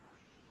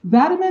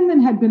 That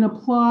amendment had been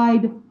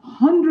applied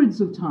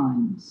hundreds of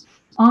times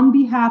on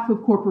behalf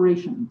of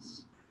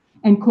corporations,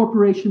 and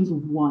corporations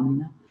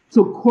won.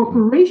 So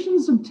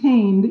corporations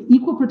obtained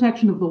equal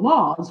protection of the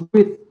laws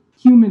with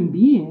human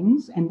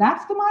beings, and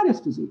that's the Midas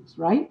disease,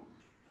 right?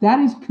 That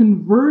is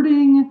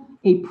converting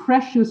a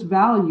precious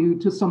value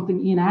to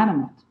something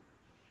inanimate.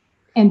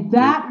 And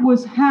that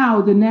was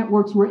how the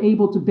networks were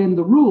able to bend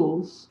the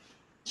rules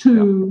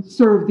to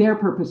serve their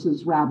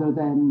purposes rather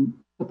than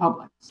the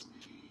public's.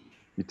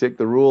 You take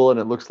the rule and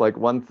it looks like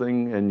one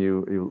thing, and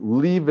you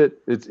leave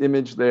its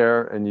image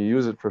there, and you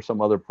use it for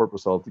some other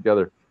purpose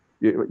altogether.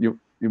 You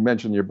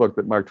mentioned in your book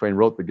that Mark Twain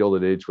wrote The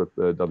Gilded Age with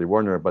Dudley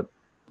Warner, but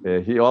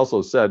he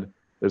also said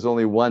there's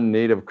only one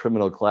native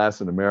criminal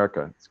class in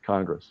America. It's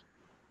Congress.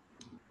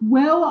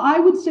 Well, I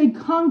would say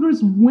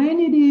Congress, when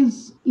it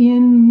is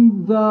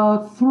in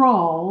the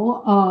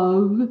thrall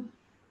of,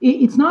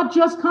 it's not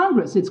just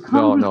Congress, it's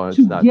Congress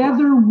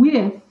together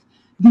with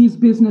these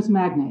business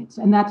magnates.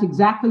 And that's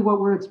exactly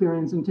what we're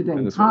experiencing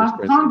today.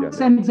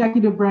 Congress and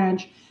executive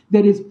branch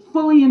that is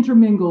fully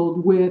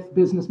intermingled with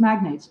business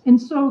magnates.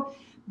 And so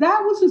that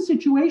was a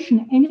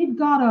situation, and it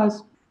got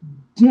us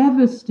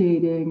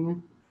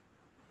devastating,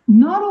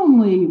 not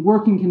only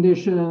working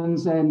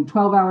conditions and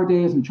 12-hour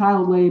days and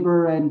child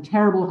labor and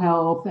terrible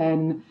health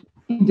and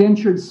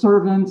indentured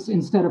servants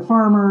instead of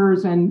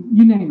farmers and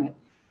you name it.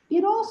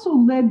 It also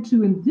led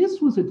to, and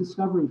this was a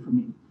discovery for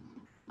me,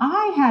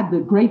 I had the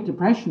Great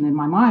Depression in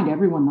my mind.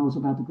 Everyone knows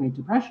about the Great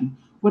Depression.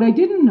 What I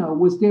didn't know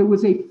was there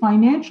was a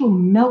financial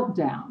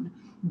meltdown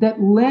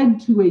that led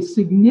to a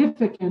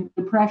significant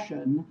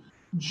depression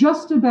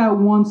just about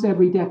once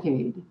every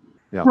decade,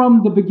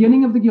 from the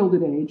beginning of the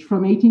Gilded Age,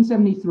 from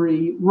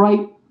 1873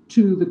 right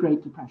to the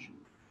Great Depression.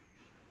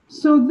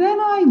 So then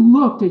I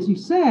looked, as you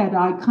said,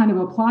 I kind of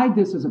applied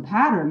this as a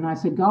pattern, and I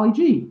said, golly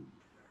gee,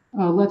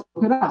 let's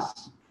look at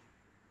us.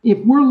 If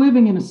we're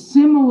living in a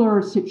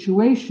similar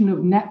situation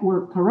of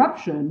network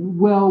corruption,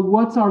 well,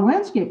 what's our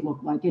landscape look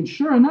like? And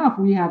sure enough,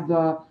 we have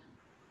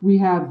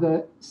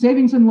the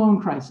savings and loan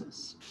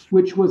crisis,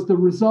 which was the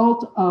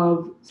result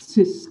of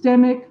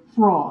systemic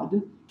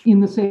fraud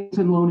in the savings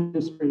and loan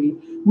industry,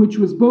 which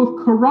was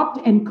both corrupt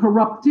and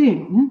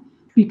corrupting,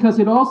 because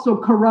it also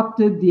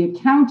corrupted the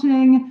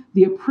accounting,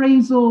 the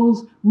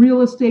appraisals, real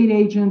estate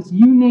agents,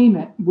 you name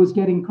it, was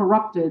getting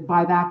corrupted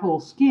by that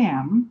whole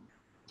scam.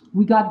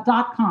 We got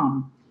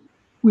 .com,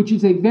 which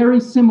is a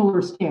very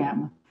similar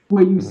scam,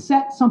 where you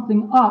set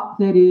something up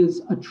that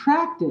is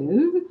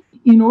attractive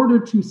in order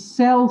to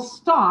sell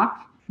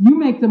stock. You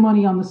make the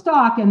money on the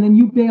stock, and then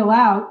you bail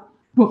out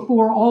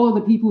before all of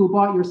the people who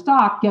bought your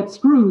stock get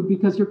screwed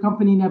because your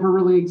company never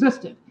really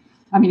existed.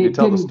 I mean, it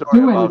didn't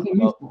do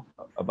anything useful.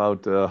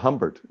 About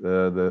Humbert,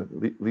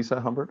 Lisa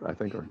Humbert, I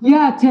think.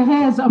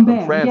 Thérèse Humbert.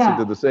 From France, who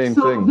did the same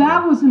thing. So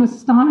that was an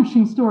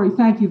astonishing story.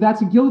 Thank you.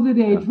 That's a Gilded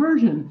Age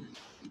version.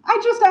 I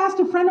just asked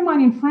a friend of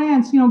mine in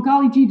France,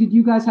 golly gee, did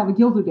you guys have a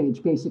Gilded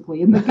Age,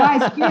 basically? And the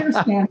guy's hair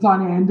stands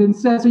on end and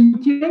says, are you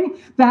kidding?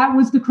 That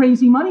was the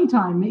crazy money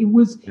time.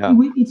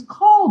 It's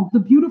called the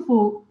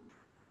beautiful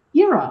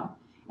era.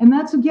 And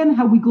that's, again,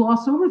 how we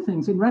gloss over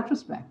things in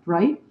retrospect,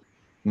 right?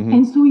 Mm-hmm.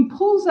 And so he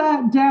pulls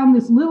down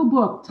this little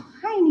book,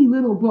 tiny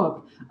little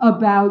book,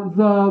 about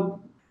the,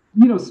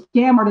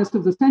 scam artist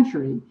of the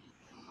century.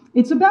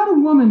 It's about a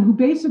woman who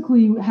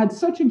basically had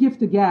such a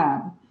gift of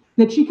gab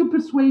that she could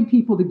persuade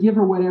people to give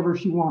her whatever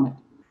she wanted.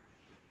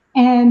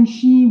 And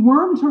she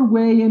wormed her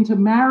way into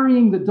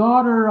marrying the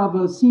daughter of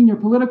a senior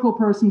political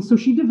person, so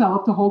she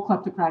developed a whole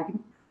kleptocratic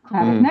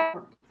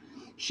network.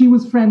 She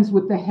was friends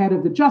with the head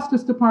of the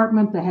Justice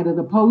Department, the head of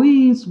the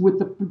police, with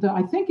the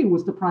I think it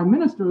was the Prime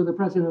Minister or the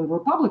President of the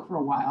Republic for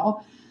a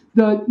while,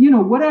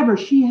 whatever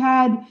she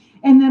had,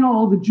 and then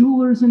all the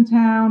jewelers in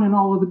town and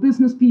all of the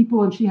business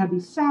people, and she had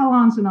these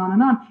salons and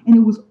on, and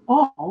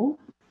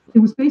it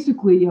was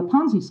basically a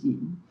Ponzi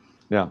scheme.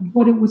 Yeah.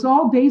 What it was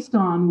all based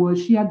on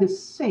was she had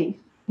this safe,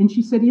 and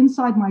she said,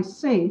 inside my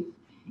safe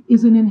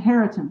is an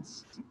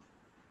inheritance.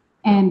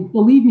 And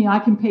believe me, I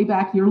can pay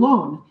back your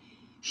loan.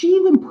 She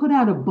even put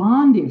out a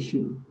bond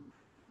issue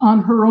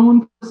on her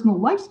own personal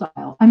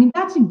lifestyle. I mean,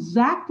 that's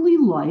exactly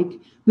like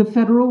the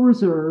Federal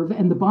Reserve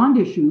and the bond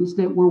issues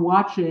that we're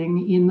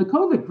watching in the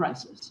COVID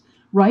crisis,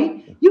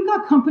 right? You've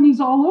got companies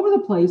all over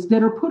the place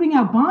that are putting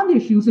out bond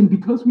issues, and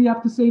because we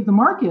have to save the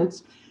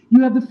markets,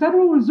 you have the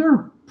Federal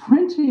Reserve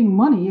printing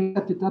money,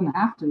 except it doesn't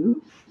have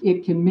to.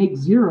 It can make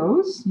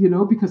zeros,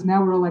 because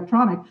now we're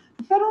electronic.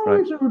 The Federal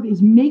Reserve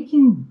is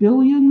making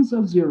billions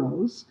of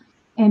zeros.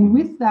 And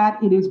with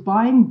that, it is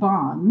buying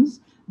bonds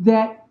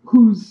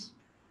whose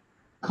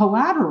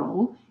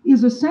collateral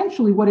is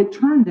essentially what it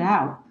turned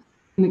out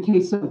in the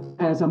case of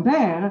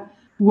Humbert,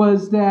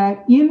 was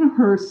that in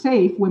her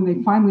safe, when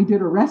they finally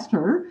did arrest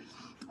her,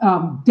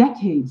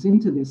 decades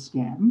into this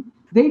scam,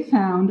 they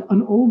found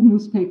an old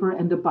newspaper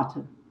and a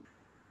button.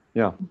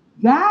 Yeah.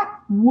 That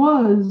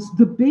was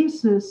the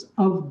basis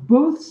of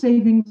both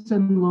savings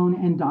and loan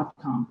and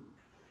 .com.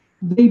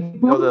 They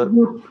both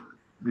were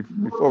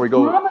before we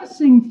go,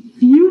 promising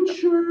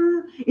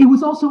future. It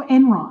was also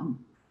Enron.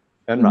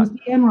 It was the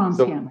Enron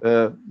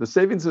scam. The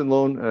savings and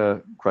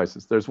loan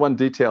crisis. There's one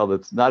detail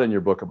that's not in your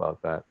book about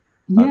that.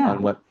 Yeah.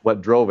 On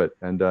what drove it,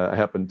 and I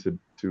happened to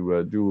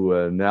do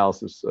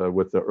analysis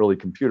with the early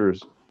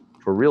computers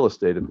for real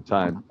estate at the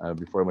time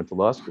before I went to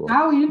law school.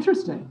 How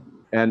interesting.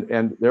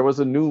 And there was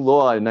a new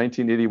law in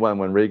 1981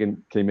 when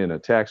Reagan came in, a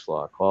tax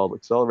law called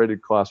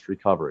accelerated cost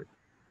recovery.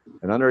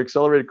 And under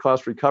accelerated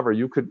cost recovery,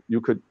 you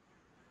could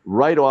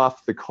write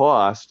off the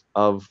cost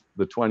of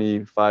the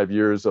 25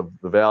 years of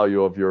the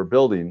value of your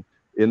building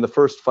in the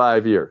first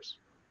 5 years.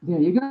 There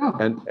you go.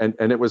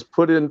 And it was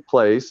put in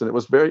place, and it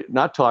was very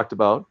not talked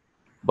about,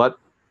 but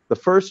the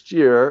first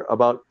year,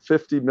 about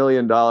 $50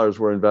 million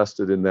were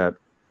invested in that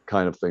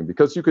kind of thing,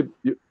 because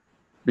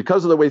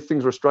because of the way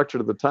things were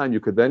structured at the time, you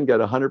could then get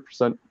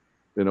 100%,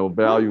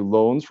 value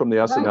loans from the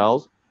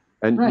S&Ls,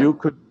 and you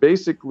could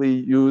basically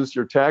use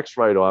your tax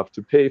write-off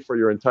to pay for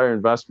your entire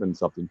investment in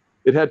something.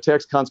 It had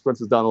tax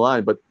consequences down the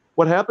line, but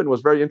what happened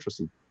was very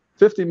interesting.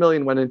 50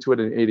 million went into it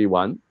in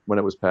 81 when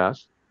it was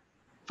passed.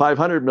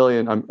 500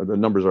 million, the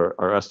numbers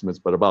are estimates,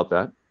 but about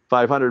that.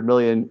 500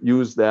 million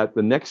used that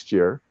the next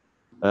year.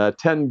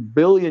 10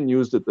 billion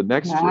used it the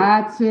next year.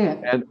 That's it.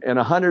 And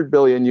 100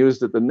 billion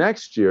used it the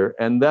next year,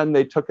 and then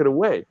they took it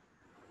away.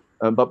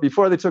 But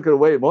before they took it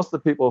away, most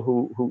of the people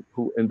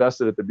who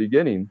invested at the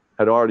beginning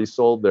had already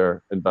sold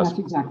their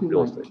investments in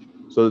real estate.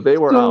 So they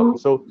were out.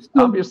 So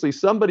obviously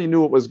somebody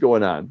knew what was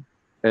going on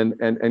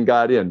and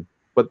got in.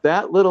 But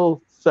that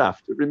little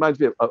theft, it reminds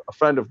me of a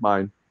friend of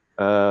mine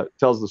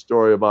tells the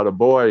story about a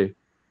boy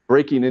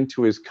breaking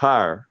into his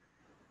car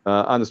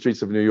on the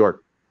streets of New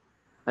York.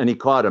 And he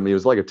caught him. He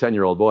was like a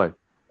 10-year-old boy.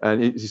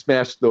 And he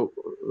smashed the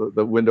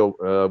window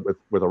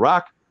with a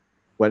rock,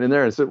 went in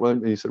there and said, well,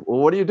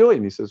 what are you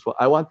doing? He says, well,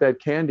 I want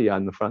that candy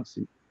on the front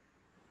seat.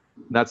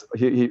 And that's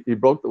he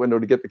broke the window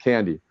to get the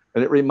candy.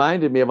 And it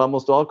reminded me of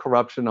almost all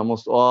corruption,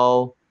 almost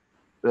all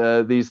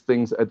these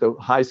things at the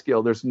high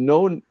scale. There's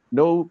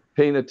no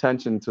paying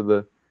attention to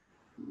the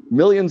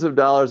millions of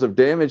dollars of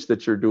damage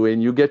that you're doing.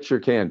 You get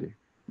your candy.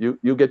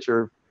 You get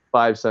your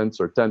 5 cents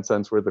or 10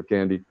 cents worth of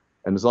candy.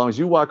 And as long as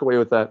you walk away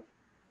with that,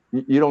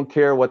 you don't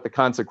care what the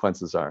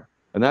consequences are.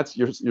 And that's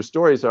your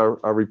stories are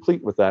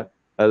replete with that.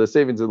 The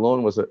savings and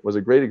loan was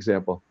a great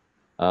example.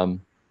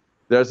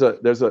 There's so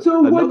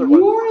what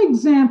your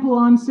example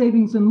on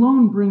savings and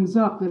loan brings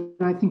up that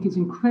I think is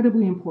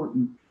incredibly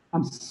important,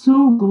 I'm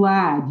so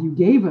glad you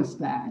gave us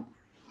that,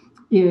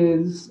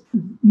 is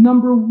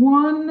number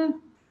one,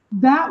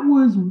 that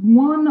was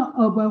one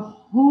of a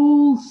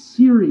whole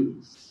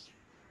series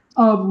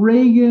of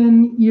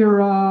Reagan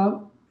era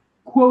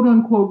quote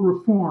unquote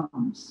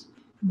reforms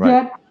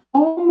that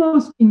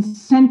almost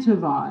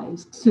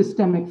incentivized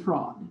systemic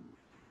fraud.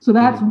 So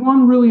that's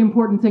one really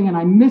important thing, and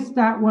I missed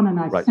that one, and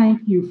I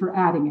thank you for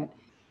adding it.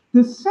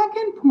 The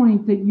second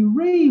point that you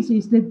raise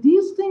is that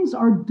these things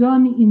are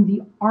done in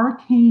the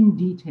arcane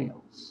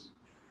details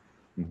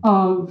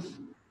of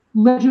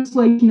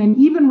legislation and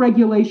even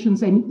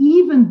regulations and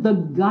even the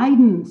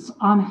guidance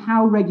on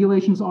how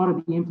regulations ought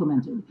to be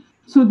implemented.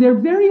 So they're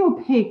very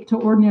opaque to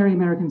ordinary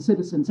American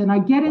citizens, and I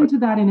get into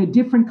that in a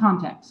different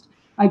context.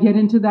 I get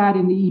into that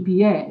in the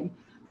EPA.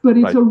 But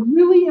it's a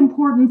really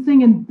important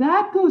thing, and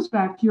that goes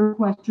back to your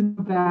question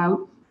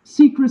about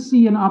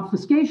secrecy and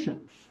obfuscation.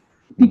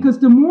 Because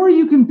the more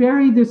you can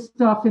bury this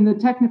stuff in the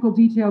technical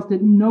details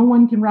that no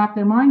one can wrap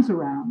their minds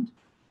around,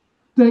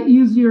 the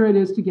easier it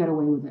is to get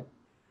away with it.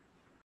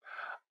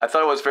 I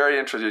thought it was very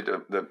interesting,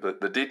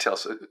 the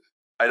details.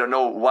 I don't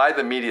know why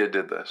the media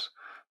did this,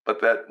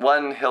 but that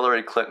one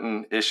Hillary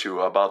Clinton issue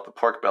about the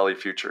pork belly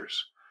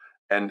futures,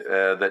 and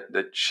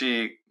that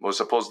she was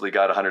supposedly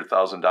got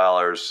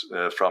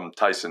 $100,000 from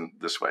Tyson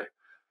this way.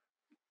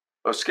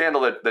 A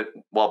scandal that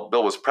while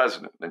Bill was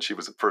president and she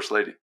was the first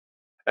lady.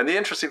 And the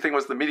interesting thing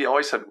was the media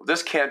always said,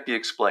 this can't be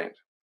explained.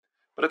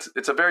 But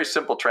it's a very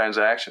simple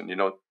transaction.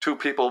 Two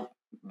people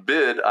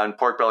bid on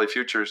pork belly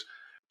futures,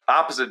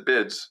 opposite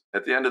bids.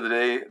 At the end of the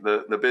day,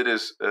 the bid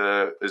is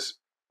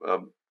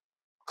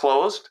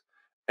closed,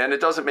 and it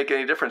doesn't make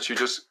any difference. You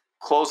just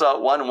close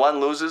out one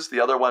loses,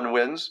 the other one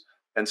wins.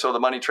 And so the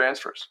money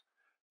transfers,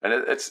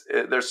 and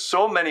there's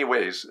so many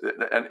ways.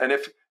 And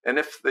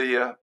if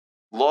the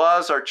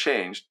laws are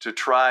changed to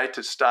try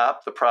to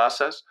stop the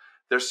process,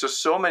 there's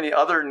just so many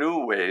other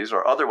new ways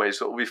or other ways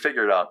that will be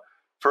figured out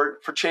for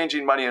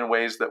changing money in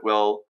ways that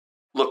will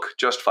look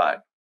just fine.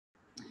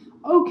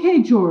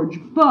 Okay, George,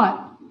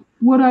 but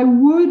what I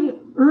would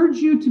urge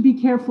you to be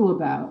careful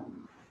about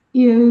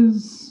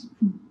is,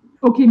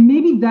 okay,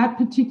 maybe that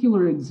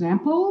particular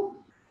example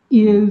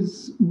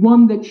is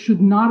one that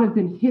should not have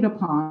been hit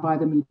upon by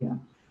the media.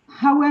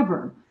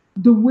 However,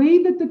 the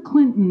way that the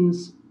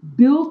Clintons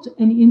built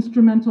and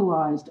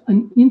instrumentalized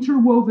an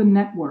interwoven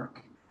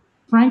network,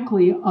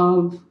 frankly,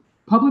 of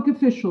public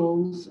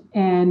officials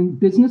and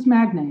business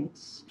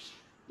magnates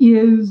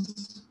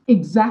is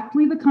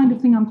exactly the kind of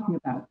thing I'm talking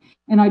about.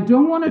 And I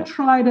don't want to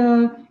try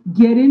to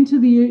get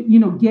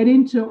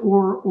into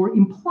or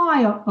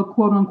imply a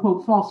quote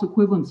unquote false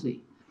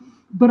equivalency.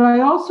 But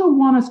I also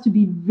want us to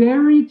be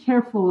very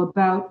careful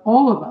about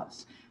all of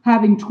us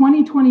having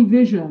 20/20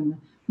 vision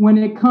when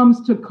it comes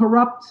to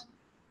corrupt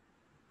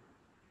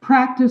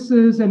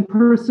practices and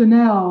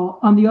personnel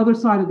on the other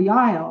side of the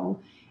aisle,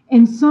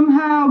 and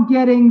somehow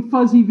getting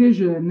fuzzy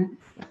vision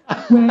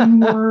when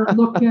we're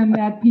looking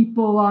at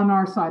people on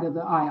our side of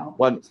the aisle.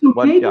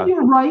 Maybe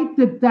you're right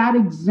that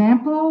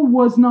example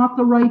was not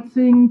the right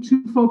thing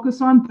to focus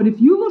on. But if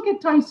you look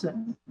at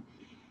Tyson,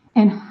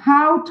 and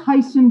how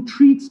Tyson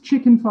treats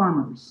chicken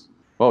farmers.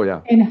 Oh,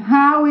 yeah. And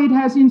how it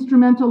has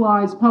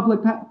instrumentalized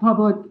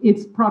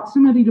its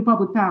proximity to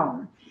public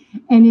power.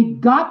 And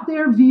it got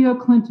there via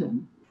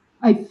Clinton.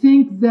 I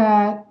think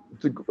that...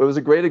 It was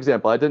a great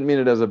example. I didn't mean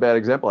it as a bad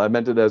example. I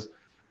meant it as,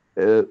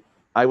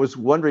 I was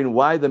wondering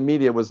why the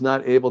media was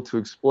not able to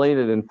explain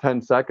it in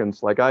 10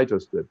 seconds like I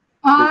just did.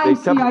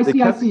 They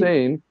kept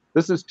saying,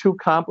 this is too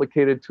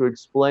complicated to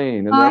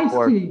explain, and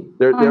therefore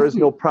there is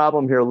no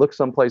problem here, look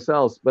someplace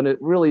else. But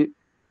it really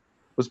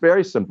was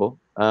very simple.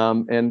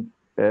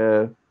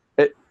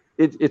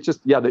 It's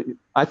just, yeah,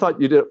 I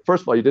thought you did,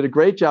 first of all, you did a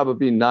great job of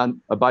being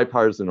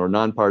bipartisan or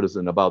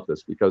nonpartisan about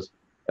this, because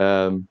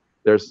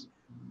there's,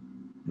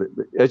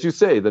 as you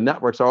say, the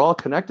networks are all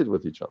connected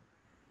with each other.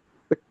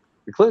 The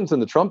Clintons and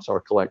the Trumps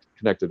are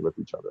connected with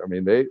each other. I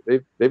mean,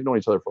 they've known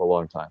each other for a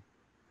long time.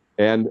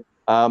 And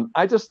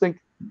I just think,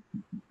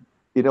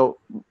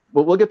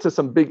 we'll get to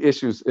some big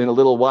issues in a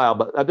little while,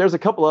 but there's a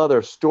couple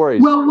other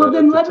stories. Well,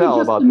 then let me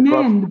just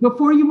amend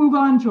before you move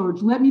on,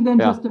 George. Let me then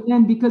just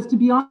amend, because to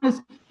be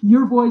honest,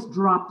 your voice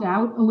dropped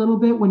out a little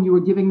bit when you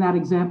were giving that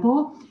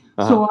example.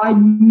 So I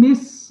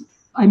mistook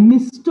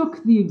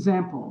the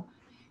example.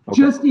 Okay.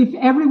 Just if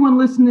everyone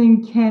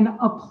listening can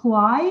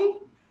apply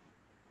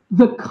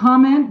the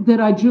comment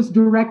that I just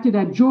directed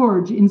at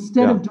George,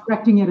 instead of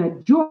directing it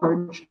at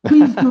George,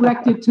 please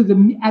direct it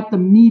to at the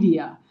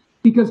media.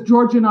 Because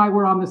George and I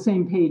were on the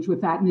same page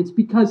with that, and it's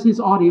because his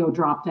audio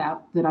dropped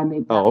out that I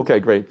made that. Oh, okay,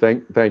 great.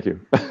 Thank you.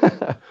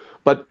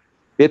 But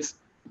it's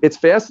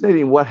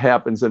fascinating what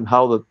happens and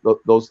how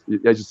those,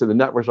 as you said, the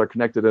networks are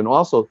connected, and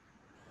also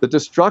the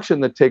destruction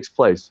that takes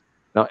place.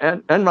 Now,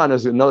 Enron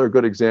is another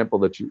good example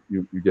that you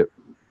give.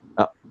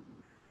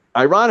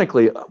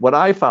 Ironically, what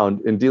I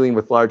found in dealing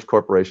with large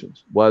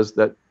corporations was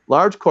that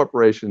large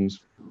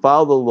corporations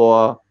follow the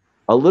law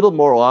a little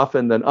more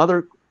often than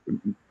other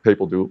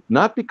people do,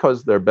 not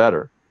because they're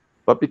better,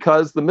 but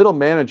because the middle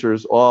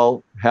managers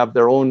all have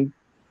their own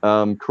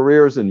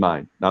careers in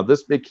mind. Now,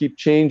 this may keep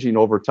changing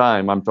over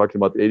time. I'm talking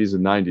about the 80s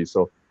and 90s,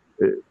 so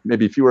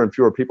maybe fewer and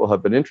fewer people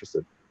have been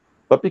interested.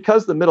 But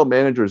because the middle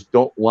managers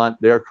don't want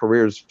their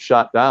careers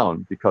shot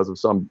down because of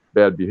some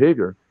bad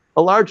behavior,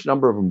 a large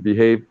number of them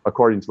behave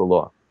according to the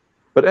law.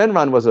 But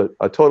Enron was a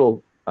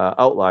total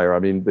outlier. I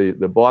mean,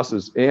 the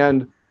bosses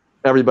and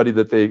everybody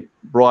that they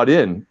brought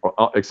in,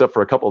 except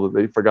for a couple that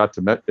they forgot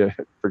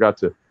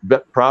to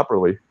vet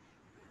properly,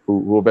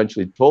 who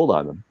eventually told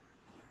on them.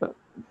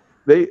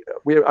 I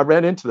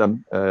ran into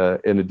them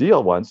in a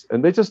deal once,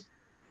 and they just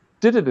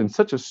did it in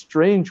such a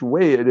strange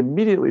way. It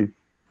immediately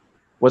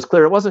was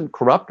clear it wasn't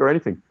corrupt or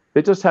anything.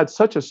 They just had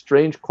such a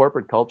strange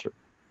corporate culture.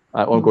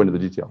 I won't go into the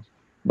details.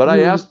 But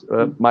I asked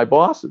my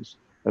bosses,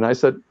 and I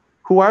said,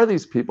 who are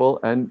these people,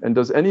 and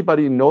does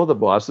anybody know the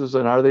bosses,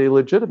 and are they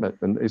legitimate?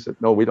 And they said,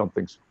 no, we don't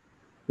think so.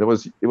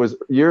 It was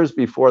years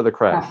before the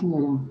crash.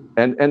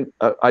 And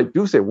I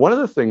do say, one of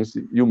the things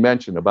that you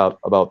mentioned about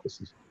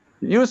this is,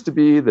 it used to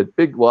be that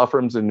big law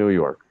firms in New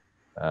York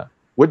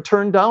would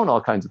turn down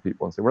all kinds of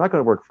people and say, we're not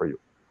going to work for you.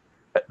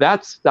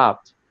 That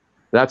stopped.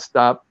 That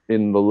stopped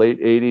in the late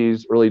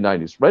 80s, early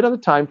 90s, right on the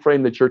time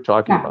frame that you're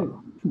talking about.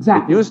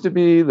 Exactly. It used to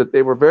be that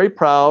they were very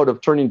proud of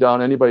turning down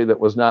anybody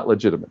that was not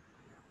legitimate.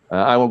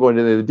 I won't go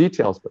into any of the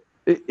details, but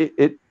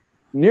it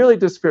nearly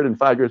disappeared in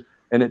 5 years,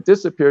 and it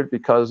disappeared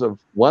because of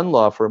one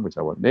law firm, which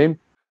I won't name.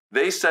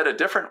 They said a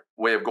different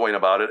way of going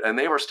about it, and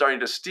they were starting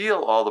to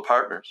steal all the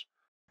partners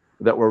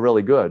that were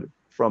really good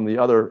from the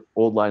other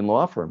old line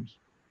law firms.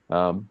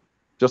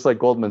 Just like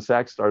Goldman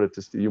Sachs started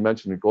to steal. You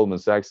mentioned that Goldman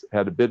Sachs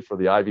had a bid for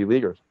the Ivy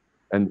Leaguers,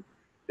 and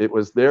it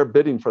was their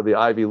bidding for the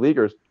Ivy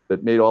Leaguers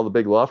that made all the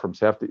big law firms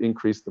have to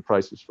increase the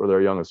prices for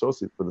their young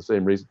associates for the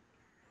same reason.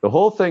 The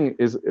whole thing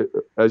is,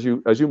 as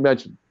you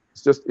mentioned,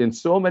 it's just in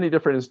so many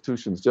different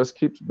institutions, just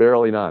keeps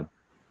barreling on.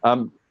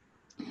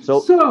 So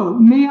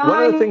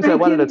one of the things I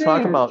wanted to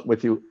talk about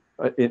with you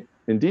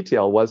in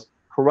detail was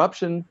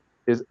corruption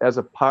is as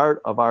a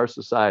part of our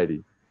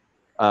society.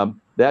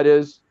 That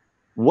is,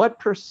 what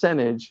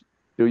percentage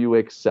do you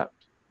accept?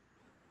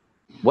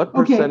 What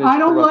percentage? Okay, I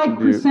don't like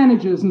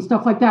percentages and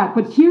stuff like that,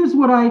 but here's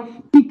what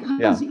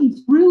because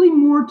it's really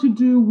more to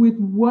do with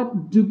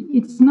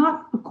it's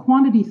not a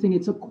quantity thing,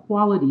 it's a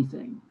quality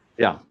thing.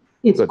 Yeah.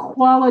 It's good.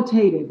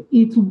 Qualitative.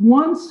 It's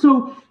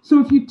so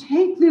if you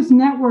take this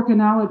network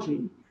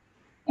analogy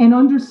and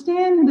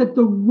understand that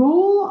the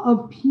role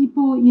of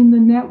people in the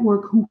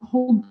network who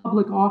hold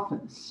public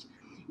office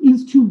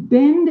is to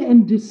bend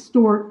and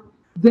distort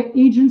the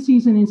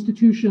agencies and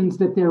institutions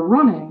that they're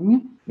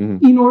running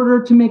in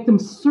order to make them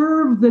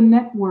serve the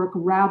network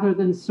rather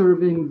than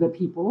serving the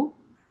people.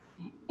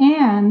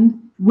 And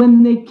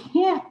when they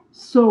can't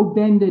so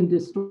bend and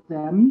distort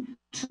them,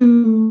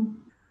 to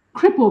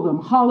cripple them,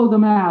 hollow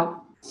them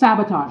out,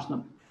 sabotage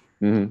them.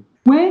 Mm-hmm.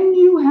 When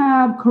you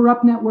have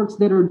corrupt networks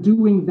that are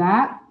doing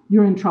that,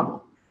 you're in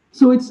trouble.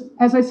 So it's,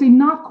 as I say,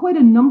 not quite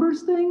a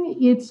numbers thing.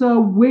 It's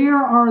where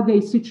are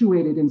they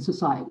situated in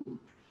society?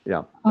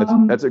 Yeah,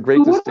 that's a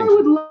great distinction.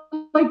 What I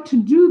would like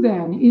to do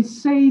then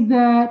is say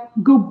that,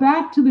 go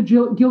back to the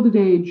Gilded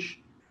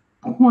Age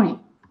point.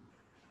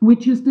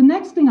 which is the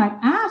next thing I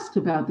asked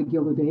about the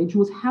Gilded Age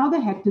was how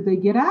the heck did they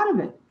get out of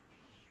it?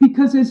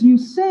 Because as you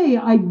say,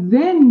 I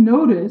then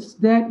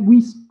noticed that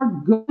we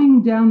start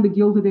going down the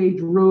Gilded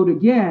Age road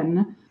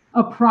again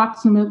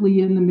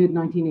approximately in the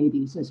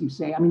mid-1980s, as you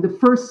say. I mean, the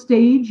first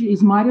stage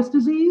is Midas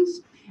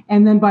disease,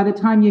 and then by the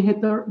time you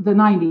hit the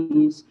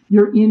 90s,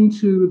 you're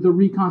into the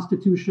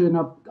reconstitution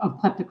of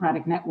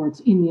kleptocratic networks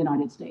in the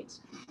United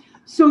States.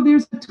 So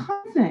there's a ton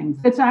of things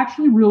that's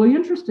actually really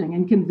interesting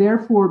and can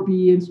therefore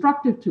be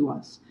instructive to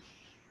us.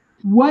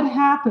 What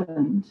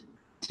happened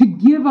to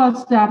give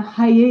us that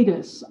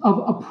hiatus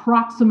of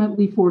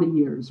approximately 40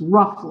 years,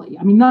 roughly?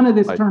 I mean, none of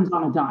this turns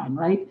on a dime,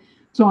 right?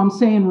 So I'm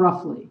saying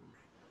roughly.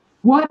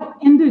 What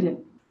ended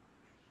it?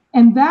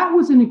 And that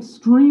was an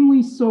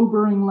extremely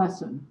sobering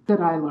lesson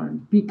that I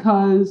learned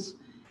because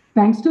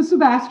thanks to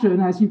Sebastian,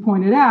 as you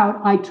pointed out,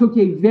 I took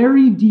a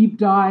very deep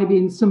dive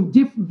in some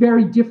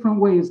very different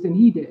ways than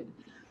he did.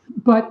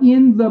 But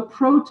in the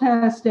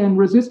protest and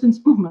resistance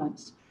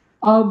movements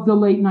of the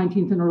late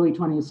 19th and early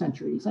 20th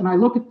centuries. And I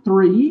look at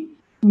three.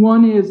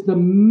 One is the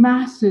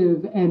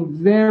massive and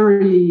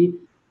very,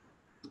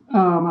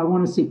 I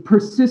want to say,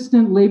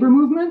 persistent labor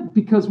movement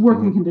because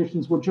working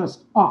conditions were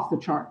just off the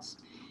charts.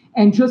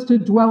 And just to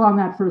dwell on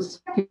that for a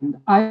second,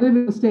 I live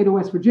in the state of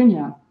West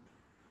Virginia.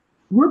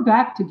 We're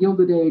back to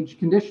Gilded Age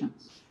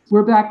conditions.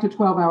 We're back to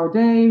 12-hour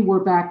day.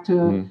 We're back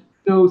to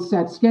no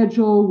set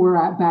schedule.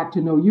 We're back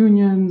to no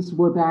unions.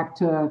 We're back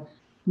to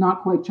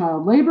not quite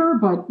child labor,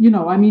 but, you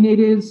know, I mean, it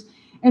is.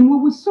 And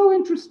what was so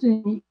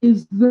interesting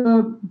is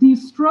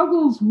these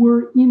struggles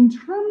were in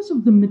terms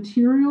of the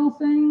material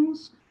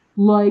things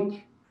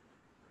like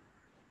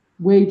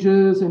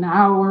wages and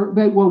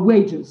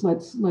wages,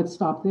 let's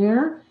stop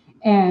there,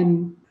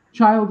 and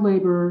child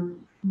labor.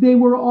 They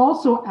were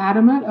also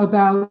adamant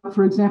about,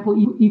 for example,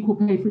 equal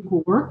pay for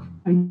equal work.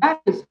 And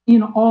that is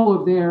in all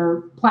of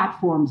their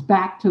platforms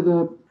back to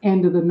the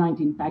end of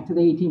back to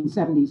the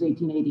 1870s,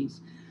 1880s.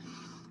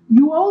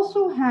 You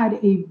also had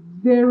a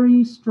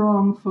very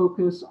strong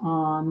focus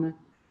on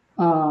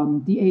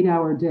the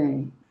 8-hour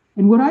day.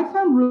 And what I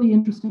found really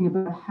interesting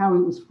about how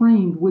it was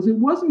framed was it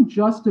wasn't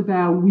just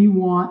about we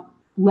want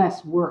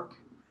less work.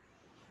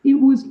 It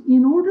was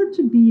in order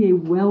to be a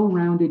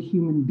well-rounded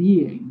human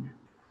being,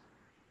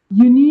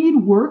 you need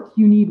work,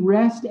 you need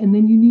rest, and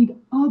then you need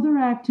other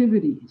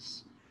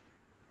activities,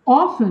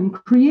 often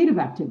creative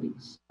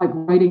activities, like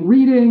writing,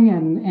 reading,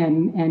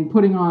 and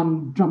putting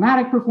on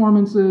dramatic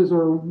performances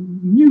or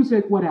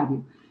music, what have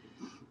you.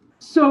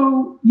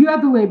 So you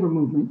had the labor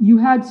movement. You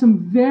had some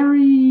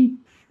very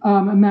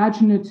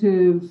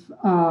imaginative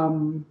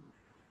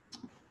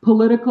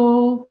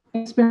political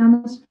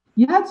experiments.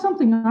 You had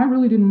something I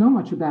really didn't know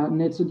much about,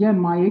 and it's, again,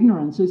 my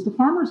ignorance, is the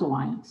Farmers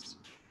Alliance,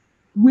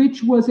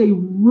 which was a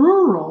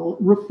rural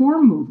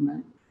reform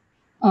movement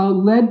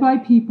led by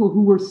people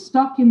who were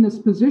stuck in this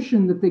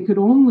position that they could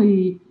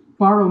only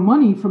borrow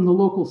money from the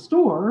local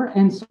store,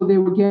 and so they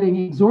were getting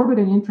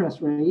exorbitant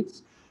interest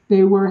rates.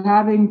 They were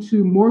having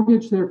to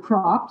mortgage their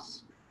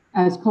crops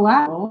as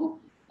collateral,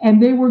 and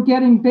they were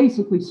getting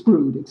basically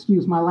screwed,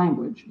 excuse my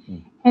language.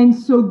 And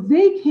so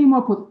they came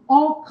up with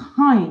all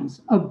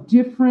kinds of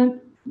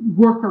different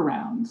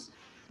workarounds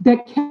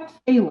that kept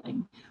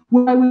failing.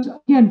 What I was,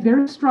 again,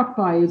 very struck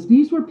by is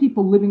these were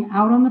people living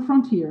out on the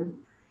frontier.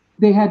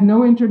 They had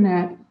no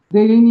internet.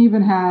 They didn't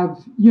even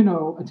have, you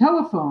know, a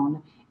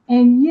telephone.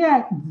 And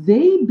yet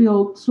they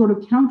built sort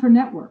of counter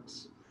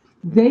networks.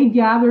 They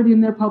gathered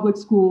in their public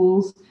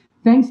schools.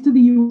 Thanks to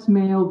the U.S.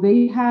 mail,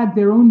 they had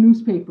their own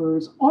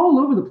newspapers all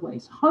over the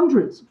place.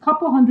 Hundreds, a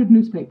couple hundred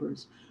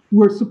newspapers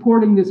were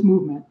supporting this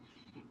movement.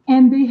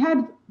 And they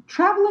had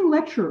traveling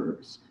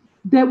lecturers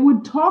that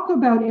would talk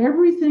about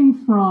everything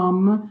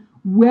from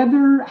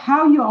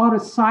how you ought to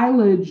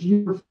silage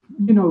your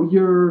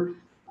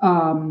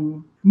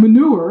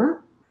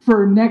manure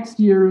for next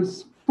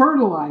year's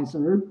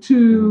fertilizer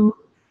to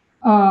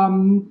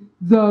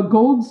the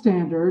gold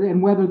standard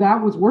and whether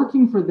that was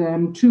working for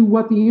them to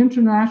what the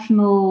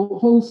international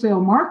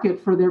wholesale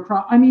market for their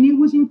crop. I mean, it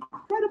was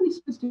incredibly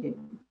sophisticated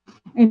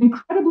and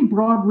incredibly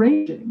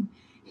broad-ranging.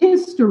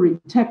 History,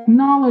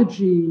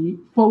 technology,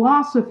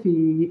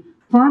 philosophy,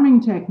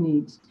 farming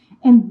techniques.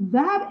 And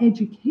that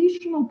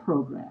educational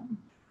program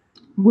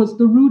was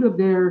the root of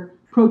their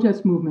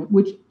protest movement,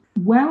 which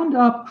wound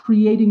up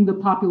creating the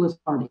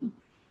Populist Party,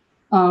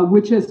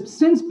 which has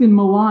since been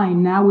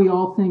maligned. Now we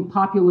all think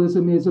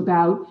populism is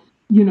about,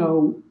 you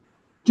know,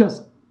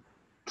 just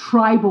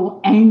tribal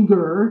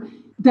anger.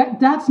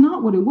 That's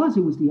not what it was.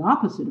 It was the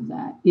opposite of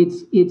that.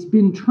 It's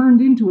been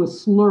turned into a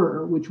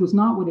slur, which was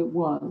not what it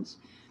was.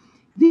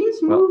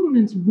 These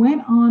movements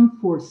went on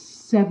for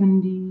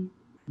 70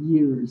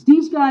 years.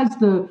 These guys,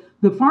 the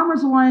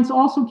Farmers Alliance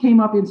also came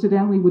up,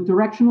 incidentally, with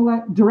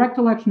direct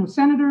election of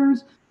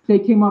senators. They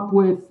came up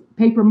with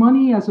paper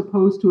money as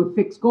opposed to a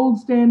fixed gold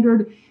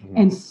standard,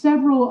 and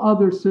several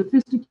other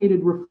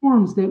sophisticated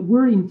reforms that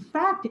were in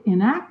fact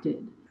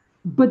enacted,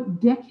 but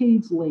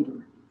decades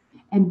later.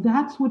 And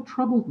that's what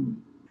troubled me.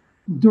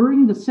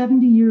 During the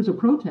 70 years of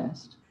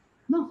protest,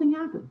 nothing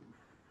happened.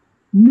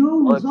 No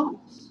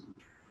results.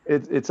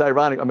 It's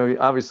ironic. I mean,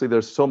 obviously,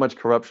 there's so much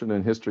corruption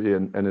in history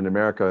and in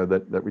America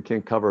that we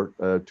can't cover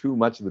too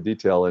much of the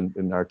detail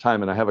in our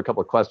time. And I have a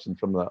couple of questions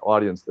from the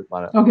audience that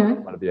want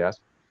to be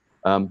asked.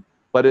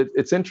 But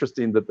it's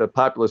interesting that the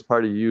Populist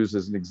Party used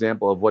as an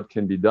example of what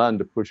can be done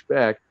to push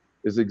back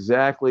is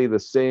exactly the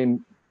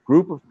same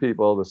group of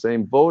people, the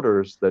same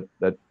voters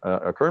that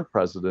a current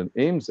president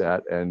aims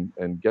at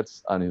and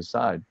gets on his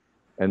side.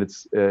 And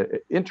it's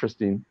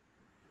interesting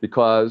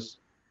because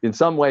in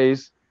some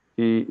ways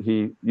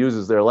he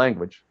uses their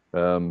language,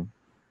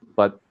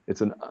 but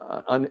it's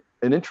an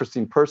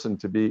interesting person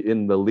to be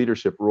in the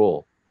leadership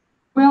role.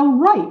 Well,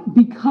 right,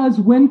 because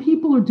when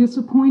people are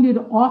disappointed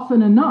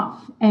often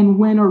enough, and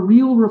when a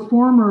real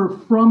reformer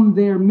from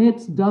their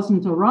midst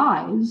doesn't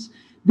arise,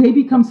 they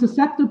become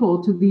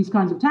susceptible to these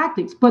kinds of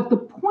tactics. But the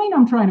point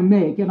I'm trying to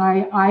make, and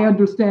I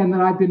understand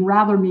that I've been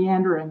rather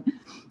meandering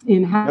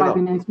in how I've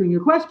been answering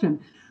your question,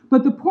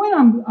 but the point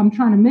I'm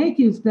trying to make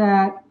is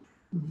that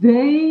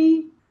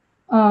they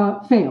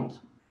failed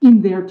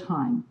in their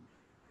time.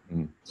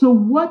 So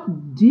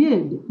what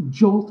did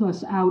jolt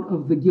us out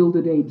of the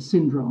Gilded Age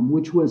syndrome,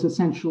 which was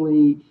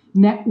essentially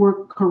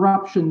network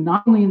corruption,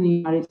 not only in the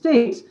United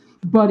States,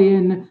 but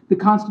in the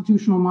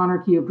constitutional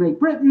monarchy of Great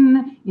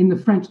Britain, in the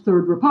French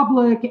Third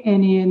Republic,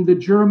 and in the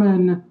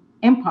German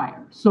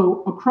Empire?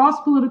 So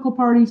across political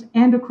parties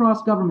and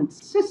across government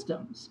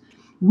systems,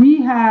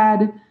 we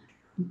had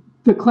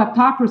the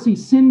kleptocracy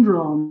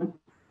syndrome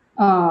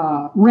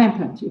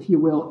rampant, if you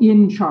will,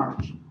 in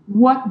charge.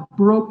 What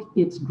broke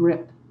its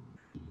grip?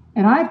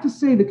 And I have to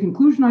say, the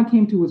conclusion I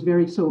came to was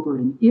very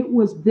sobering. It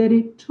was that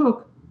it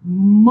took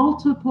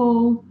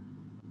multiple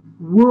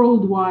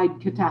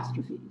worldwide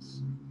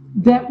catastrophes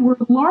that were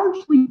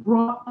largely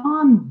brought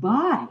on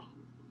by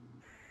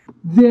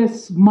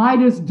this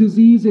Midas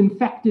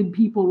disease-infected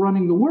people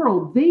running the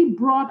world. They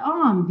brought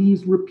on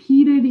these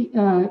repeated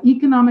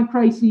economic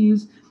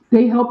crises.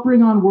 They helped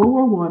bring on World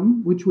War I,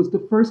 which was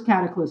the first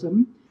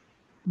cataclysm,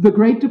 the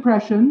Great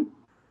Depression,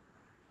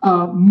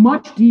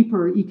 much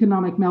deeper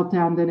economic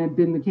meltdown than had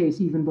been the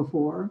case even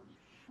before,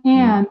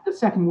 and the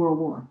Second World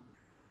War,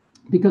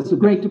 because the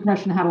Great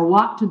Depression had a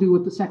lot to do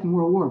with the Second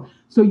World War.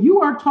 So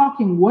you are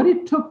talking, what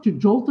it took to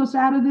jolt us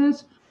out of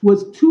this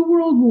was 2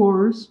 world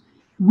wars,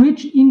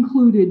 which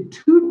included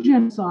 2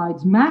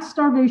 genocides, mass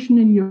starvation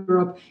in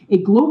Europe, a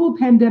global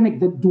pandemic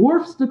that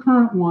dwarfs the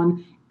current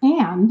one,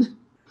 and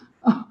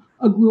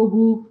a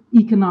global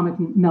economic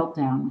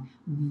meltdown.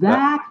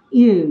 That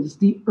is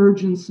the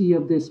urgency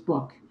of this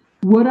book.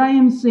 What I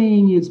am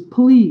saying is,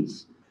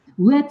 please,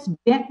 let's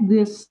get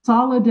this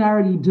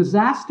solidarity,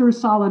 disaster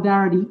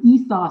solidarity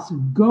ethos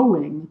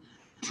going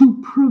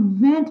to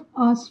prevent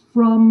us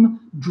from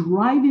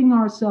driving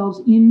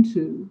ourselves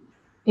into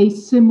a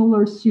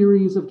similar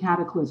series of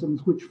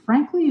cataclysms, which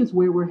frankly is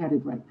where we're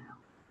headed right now.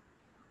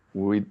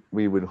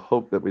 We would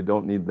hope that we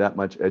don't need that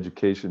much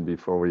education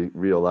before we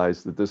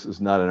realize that this is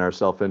not in our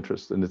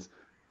self-interest, and it's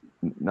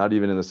not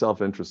even in the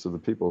self-interest of the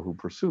people who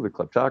pursue the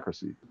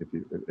kleptocracy.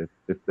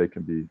 If it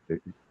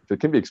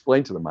can be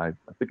explained to them, I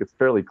think it's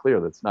fairly clear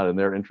that it's not in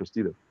their interest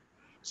either.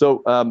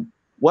 So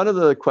one of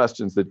the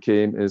questions that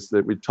came is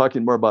that we're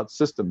talking more about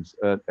systems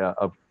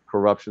of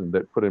corruption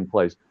that put in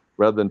place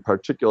rather than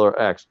particular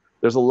acts.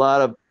 There's a lot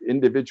of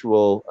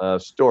individual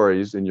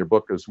stories in your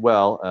book as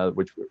well,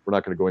 which we're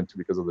not going to go into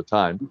because of the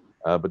time,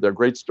 but they're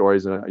great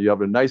stories, and you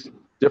have a nice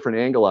different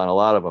angle on a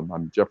lot of them.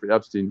 I'm Jeffrey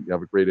Epstein. You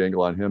have a great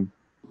angle on him.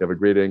 You have a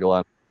great angle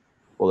on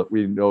people that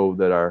we know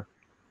that are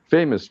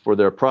famous for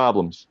their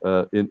problems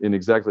in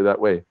exactly that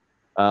way.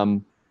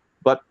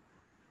 But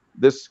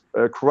this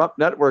corrupt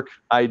network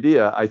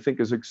idea, I think,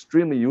 is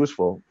extremely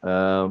useful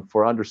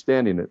for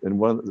understanding it. And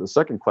the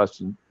second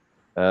question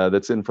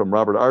that's in from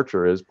Robert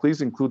Archer is,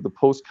 please include the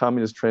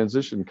post-communist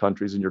transition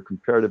countries in your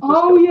comparative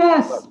discussion. Oh,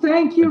 yes.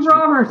 Thank you,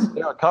 Robert.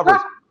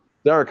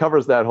 Sarah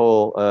covers that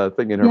whole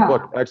thing in her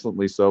book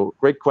excellently. So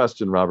great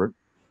question, Robert.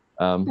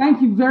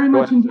 Thank you very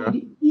much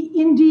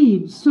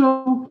indeed.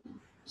 So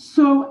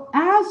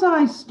as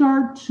I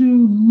start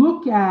to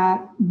look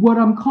at what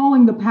I'm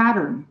calling the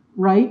pattern,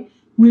 right,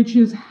 which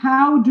is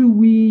how do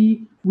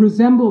we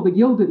resemble the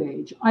Gilded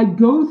Age, I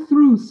go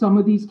through some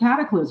of these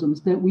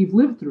cataclysms that we've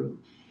lived through.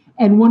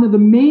 And one of the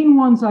main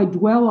ones I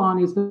dwell on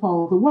is the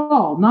fall of the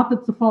wall. Not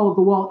that the fall of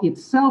the wall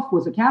itself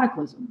was a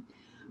cataclysm,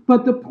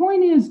 but the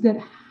point is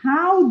that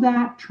how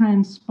that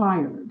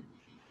transpired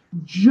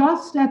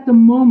just at the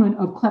moment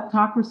of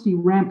kleptocracy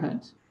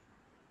rampant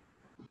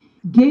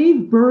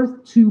gave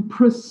birth to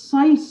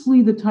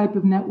precisely the type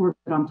of network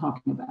that I'm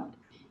talking about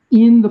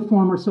in the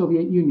former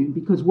Soviet Union,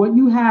 because what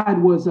you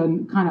had was a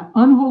kind of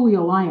unholy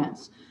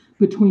alliance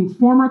between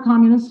former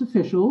communist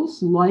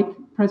officials like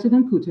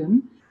President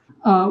Putin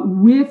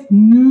with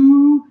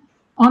new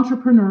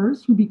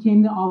entrepreneurs who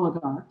became the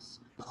oligarchs,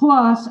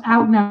 plus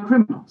out-and-out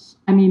criminals.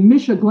 I mean,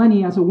 Misha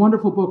Glenny has a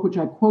wonderful book, which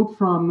I quote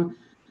from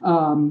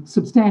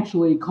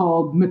substantially,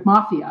 called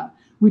McMafia,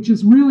 which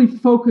is really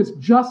focused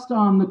just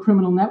on the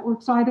criminal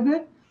network side of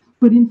it.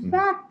 But in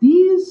fact,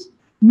 these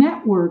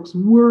networks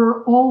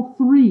were all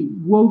three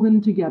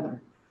woven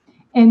together.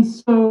 And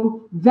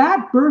so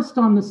that burst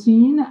on the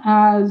scene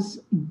as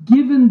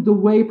given the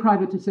way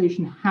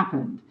privatization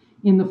happened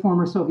in the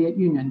former Soviet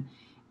Union.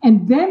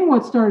 And then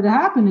what started to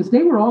happen is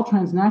they were all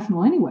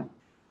transnational anyway.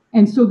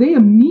 And so they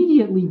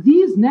immediately,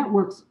 these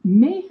networks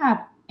may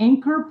have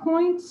anchor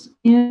points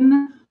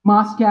in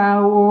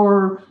Moscow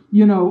or,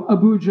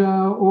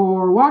 Abuja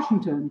or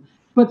Washington,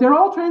 but they're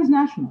all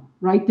transnational,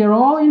 right? They're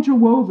all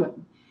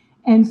interwoven.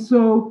 And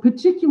so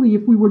particularly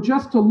if we were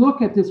just to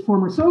look at this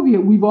former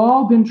Soviet, we've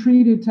all been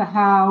treated to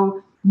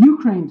how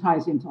Ukraine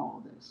ties into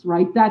all of this,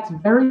 right? That's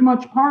very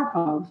much part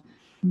of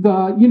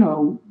the,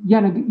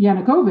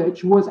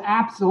 Yanukovych was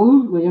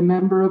absolutely a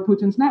member of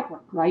Putin's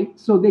network, right?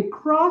 So they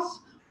cross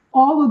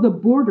all of the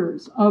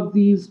borders of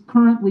these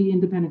currently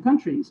independent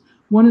countries.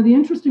 One of the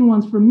interesting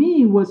ones for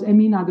me was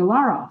Emin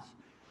Agalarov,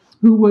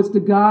 who was the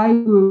guy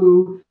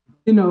who,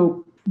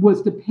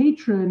 was the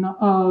patron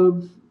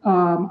of,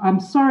 I'm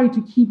sorry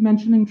to keep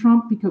mentioning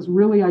Trump because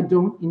really I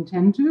don't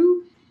intend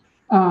to,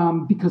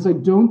 because I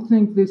don't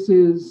think this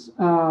is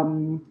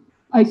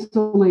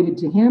isolated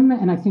to him.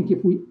 And I think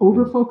if we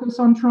overfocus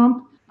on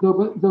Trump,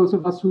 those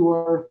of us who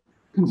are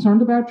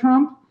concerned about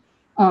Trump,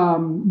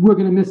 we're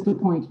going to miss the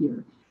point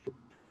here.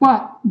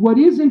 But what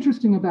is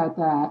interesting about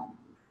that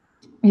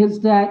is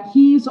that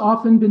he's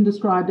often been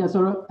described as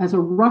a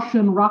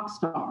Russian rock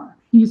star.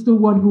 He's the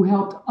one who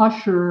helped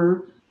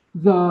usher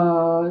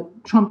the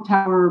Trump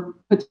Tower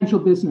potential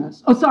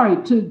business.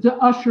 To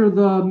usher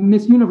the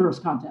Miss Universe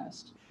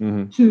contest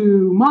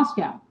to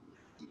Moscow.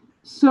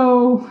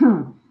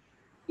 So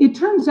it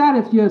turns out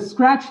if you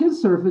scratch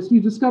his surface, you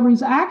discover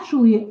he's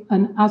actually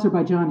an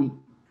Azerbaijani.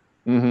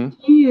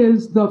 He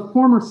is the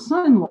former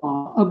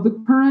son-in-law of the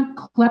current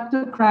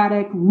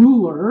kleptocratic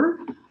ruler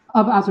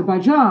of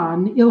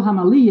Azerbaijan, Ilham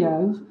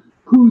Aliyev,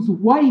 whose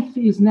wife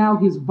is now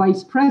his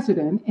vice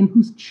president and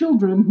whose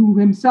children, who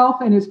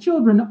himself and his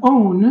children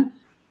own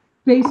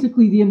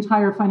basically the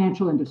entire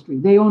financial industry.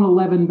 They own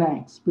 11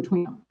 banks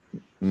between them.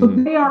 So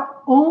they are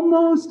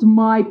almost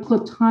my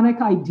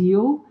platonic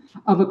ideal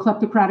of a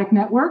kleptocratic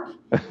network.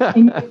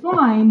 And you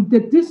find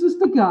that this is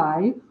the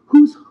guy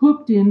who's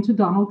hooked into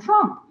Donald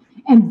Trump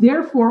and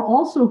therefore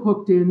also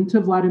hooked into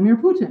Vladimir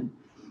Putin.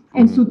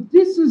 And so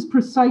this is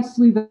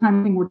precisely the kind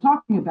of thing we're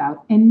talking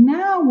about. And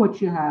now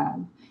what you have,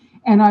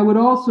 and I would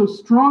also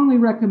strongly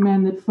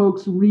recommend that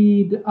folks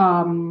read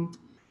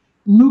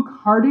Luke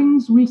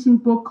Harding's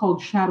recent book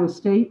called Shadow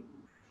State.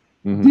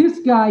 This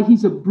guy,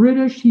 he's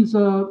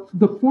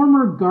the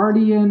former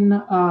Guardian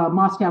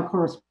Moscow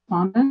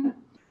correspondent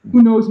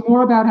who knows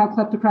more about how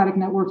kleptocratic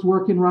networks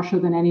work in Russia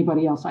than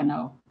anybody else I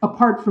know,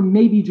 apart from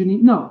maybe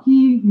Janine. No,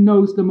 he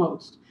knows the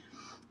most.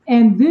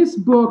 And this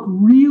book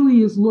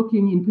really is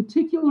looking in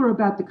particular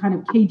about the kind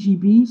of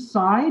KGB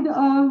side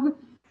of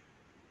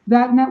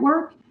that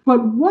network.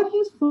 But what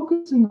he's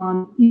focusing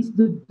on is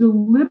the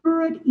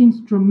deliberate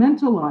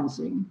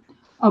instrumentalizing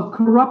of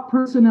corrupt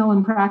personnel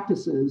and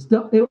practices.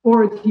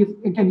 Or if you,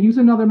 again, use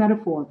another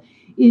metaphor,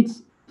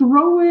 it's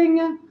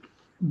throwing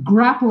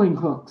grappling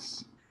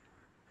hooks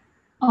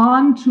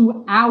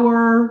onto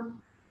our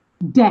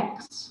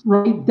decks,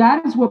 right?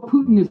 That is what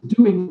Putin is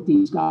doing with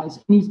these guys.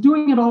 And he's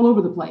doing it all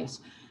over the place.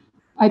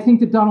 I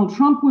think that Donald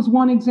Trump was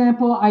one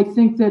example. I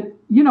think that,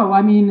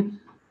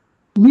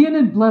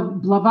 Leonid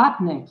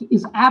Blavatnik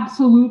is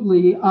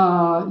absolutely,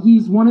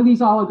 he's one of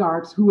these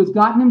oligarchs who has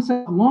gotten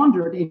himself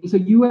laundered, and he's a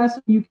US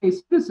and UK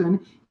citizen.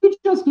 He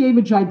just gave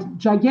a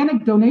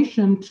gigantic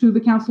donation to the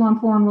Council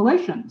on Foreign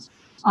Relations.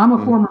 I'm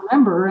a former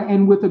member,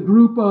 and with a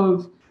group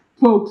of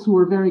folks who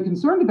are very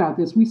concerned about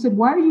this, we said,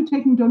 why are you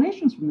taking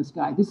donations from this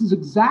guy? This is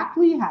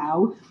exactly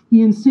how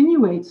he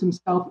insinuates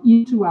himself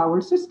into our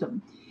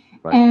system.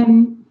 Right.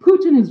 And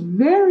Putin is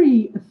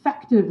very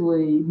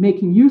effectively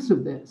making use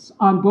of this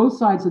on both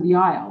sides of the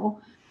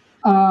aisle.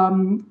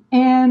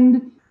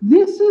 And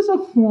this is a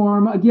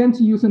form, again,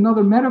 to use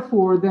another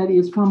metaphor that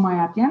is from my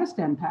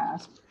Afghanistan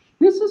past,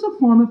 this is a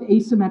form of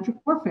asymmetric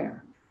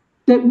warfare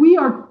that we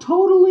are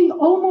totally,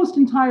 almost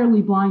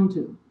entirely blind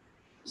to.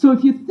 So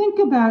if you think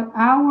about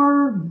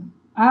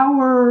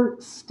our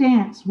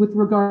stance with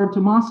regard to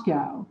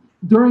Moscow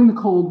during the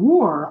Cold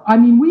War, I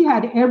mean, we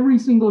had every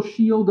single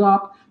shield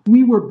up.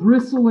 We were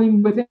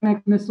bristling with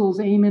MX missiles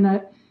aiming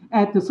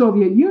at the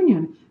Soviet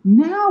Union.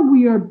 Now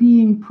we are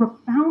being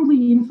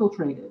profoundly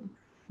infiltrated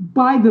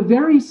by the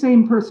very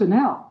same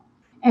personnel,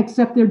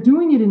 except they're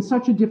doing it in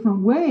such a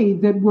different way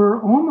that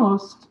we're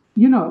almost,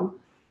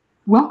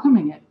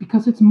 welcoming it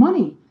because it's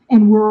money,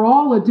 and we're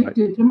all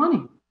addicted to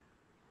money.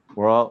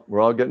 We're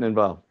all getting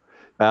involved.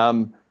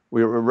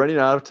 We were running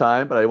out of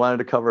time, but I wanted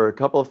to cover a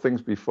couple of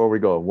things before we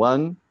go.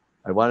 One,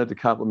 I wanted to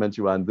compliment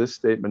you on this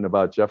statement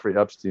about Jeffrey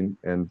Epstein,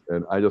 and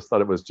I just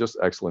thought it was just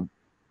excellent.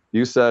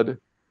 You said,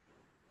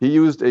 he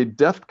used a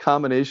deft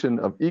combination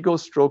of ego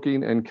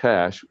stroking and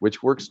cash,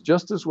 which works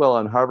just as well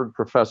on Harvard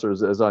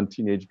professors as on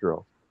teenage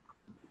girls.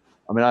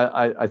 I mean,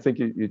 I think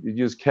you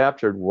just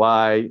captured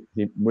why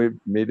he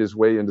made his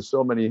way into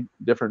so many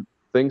different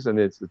things, and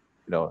it's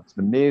an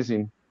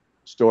amazing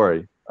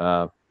story.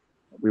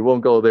 We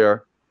won't go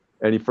there.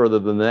 any further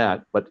than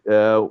that. But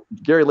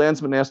Gary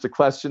Landsman asked a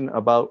question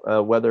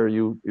about whether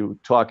you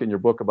talk in your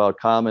book about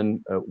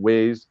common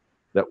ways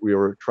that we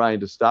were trying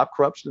to stop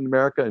corruption in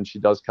America, and she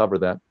does cover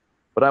that.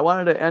 But I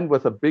wanted to end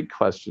with a big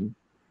question,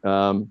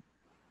 and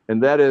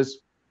that is,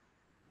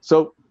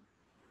 so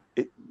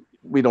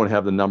we don't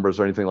have the numbers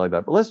or anything like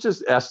that, but let's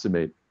just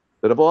estimate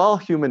that of all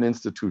human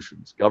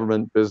institutions,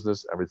 government,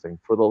 business, everything,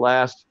 for the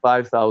last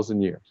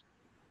 5,000 years,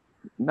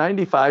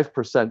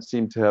 95%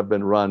 seem to have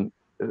been run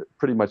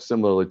pretty much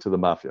similarly to the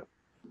mafia.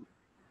 You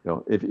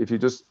know, if you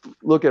just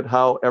look at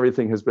how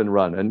everything has been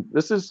run, and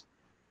this is,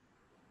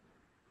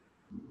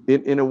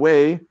 in a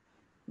way,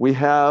 we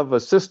have a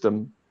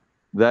system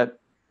that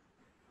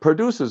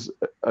produces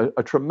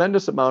a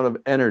tremendous amount of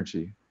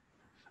energy.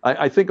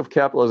 I think of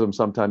capitalism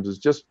sometimes as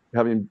just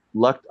having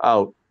lucked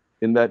out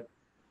in that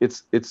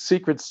its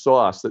secret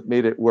sauce that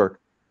made it work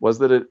was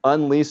that it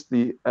unleashed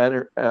the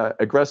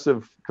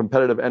aggressive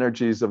competitive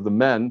energies of the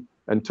men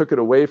and took it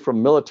away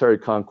from military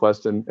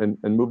conquest and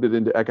moved it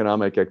into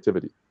economic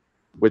activity,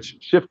 which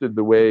shifted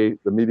the way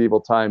the medieval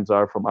times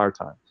are from our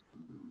times.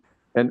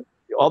 And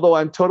although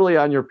I'm totally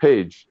on your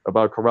page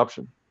about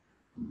corruption,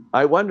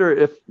 I wonder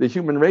if the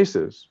human race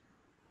is,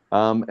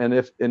 and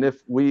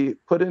if we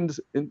put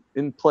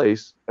in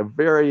place a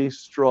very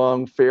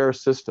strong, fair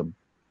system,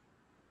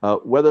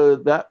 whether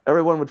that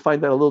everyone would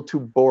find that a little too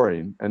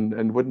boring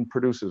and wouldn't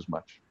produce as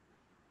much.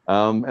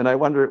 And I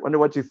wonder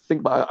what you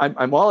think about.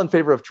 I'm all in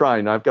favor of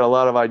trying. I've got a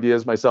lot of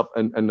ideas myself,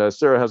 and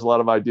Sarah has a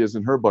lot of ideas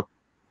in her book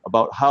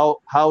about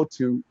how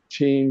to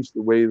change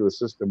the way the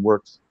system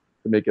works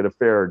to make it a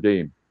fairer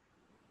game.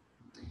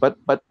 But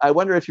I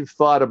wonder if you've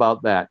thought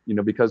about that, you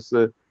know, because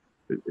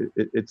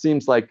it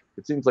seems like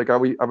are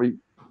we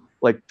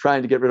like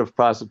trying to get rid of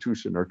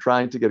prostitution or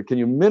trying to can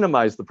you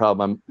minimize the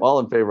problem? I'm all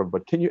in favor of,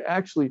 but can you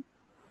actually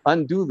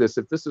undo this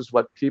if this is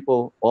what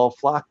people all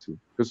flock to?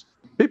 Because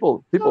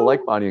people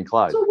like Bonnie and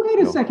Clyde. So wait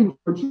a second,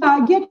 George.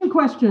 I get your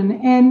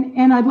question,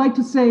 and I'd like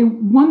to say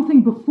one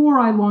thing before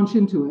I launch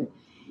into it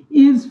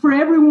is for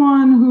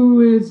everyone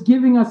who is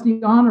giving us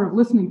the honor of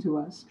listening to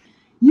us,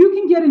 you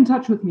can get in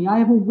touch with me. I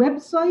have a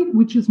website,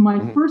 which is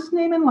my first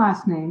name and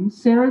last name,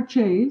 Sarah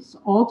Chayes,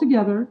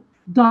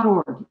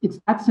 altogether.org. It's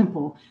that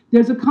simple.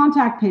 There's a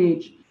contact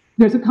page.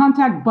 There's a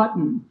contact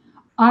button.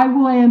 I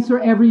will answer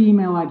every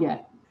email I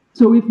get.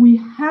 So if we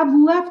have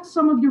left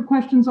some of your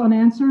questions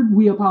unanswered,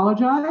 we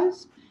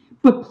apologize.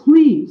 But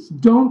please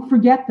don't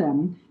forget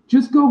them.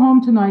 Just go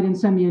home tonight and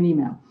send me an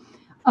email.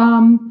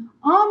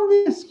 On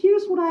this,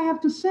 here's what I have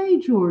to say,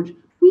 George.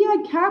 We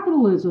had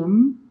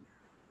capitalism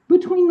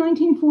between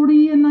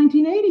 1940 and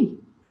 1980,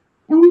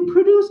 and we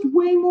produced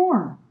way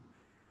more.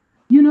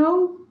 You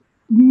know,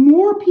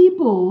 more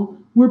people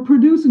were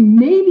producing.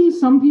 Maybe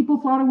some people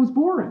thought it was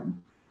boring,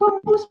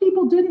 but most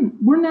people didn't.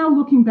 We're now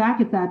looking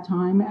back at that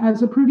time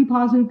as a pretty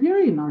positive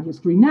period in our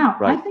history. Now,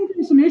 right. I think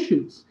there's some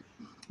issues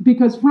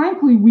because,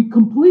 frankly, we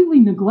completely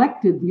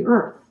neglected the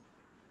earth.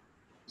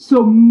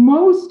 So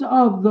most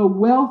of the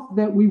wealth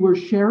that we were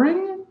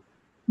sharing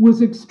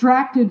was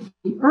extracted from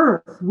the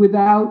earth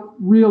without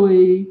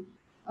really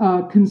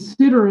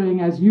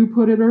considering, as you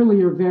put it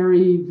earlier,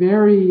 very,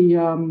 very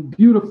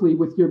beautifully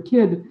with your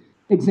kid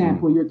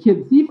example, your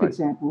kid thief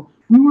example,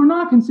 we were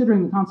not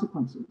considering the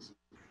consequences.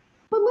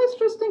 But let's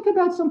just think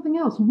about something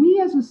else. We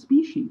as a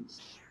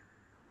species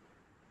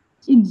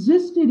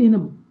existed in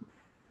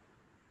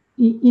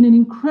an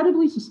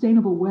incredibly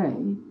sustainable way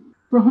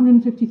for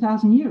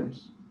 150,000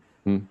 years.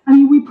 I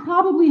mean, we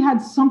probably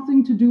had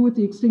something to do with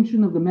the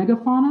extinction of the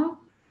megafauna,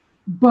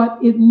 but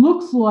it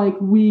looks like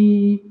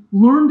we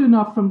learned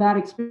enough from that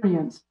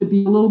experience to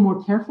be a little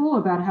more careful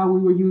about how we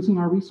were using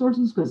our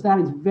resources, because that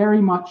is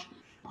very much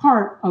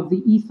part of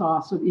the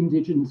ethos of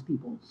indigenous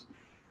peoples.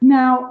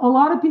 Now, a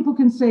lot of people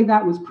can say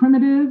that was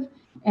primitive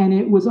and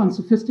it was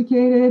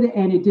unsophisticated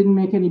and it didn't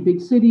make any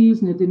big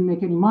cities and it didn't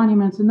make any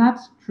monuments, and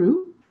that's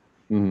true.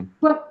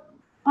 But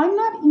I'm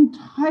not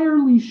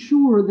entirely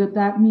sure that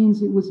that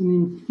means it was an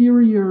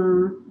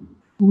inferior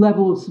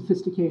level of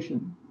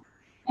sophistication.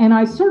 And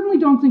I certainly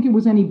don't think it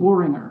was any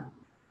boringer.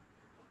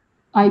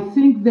 I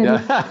think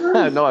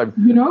that,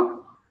 you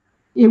know,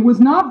 it was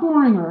not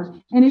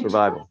boringer. And it turns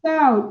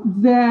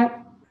out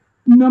that,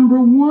 number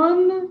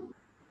one,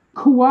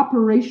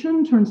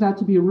 cooperation turns out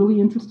to be a really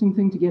interesting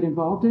thing to get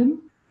involved in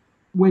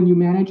when you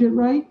manage it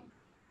right.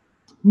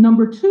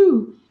 Number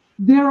two,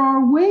 there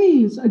are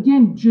ways,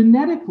 again,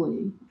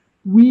 genetically,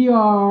 we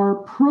are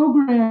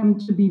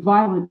programmed to be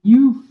violent.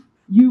 You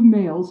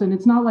males, and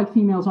it's not like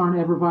females aren't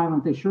ever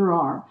violent, they sure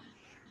are.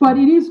 But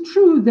it is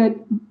true that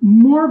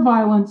more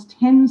violence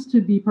tends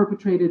to be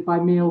perpetrated by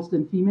males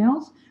than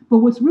females. But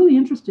what's really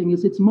interesting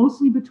is it's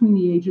mostly between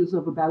the ages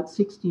of about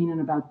 16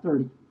 and about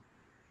 30.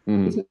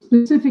 It's a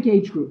specific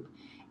age group.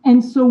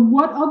 And so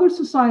what other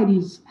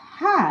societies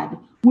had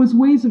was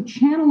ways of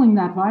channeling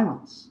that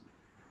violence.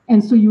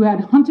 And so you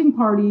had hunting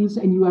parties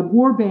and you had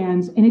war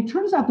bands. And it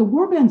turns out the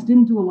war bands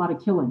didn't do a lot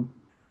of killing.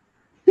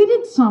 They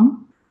did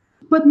some,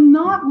 but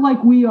not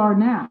like we are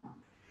now.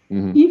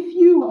 If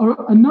you,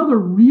 or another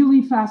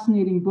really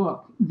fascinating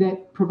book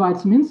that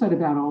provides some insight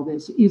about all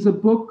this is a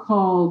book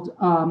called,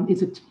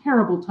 it's a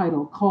terrible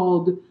title,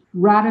 called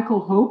Radical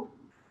Hope.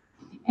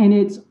 And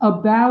it's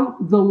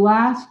about the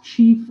last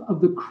chief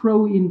of the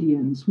Crow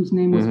Indians, whose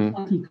name was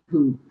Plenty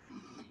Coups.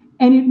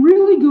 And it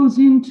really goes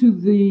into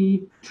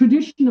the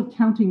tradition of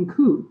counting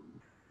coup.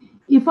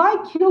 If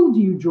I killed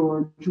you,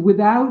 George,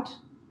 without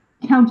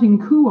counting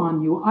coup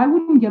on you, I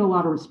wouldn't get a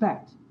lot of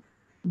respect.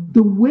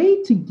 The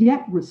way to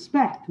get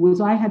respect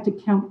was I had to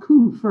count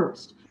coup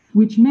first,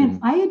 which meant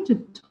I had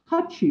to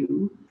touch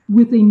you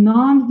with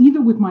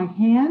either with my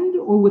hand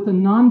or with a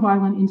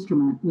non-violent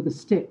instrument, with a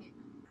stick,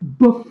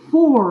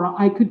 before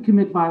I could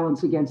commit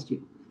violence against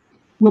you.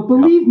 Well,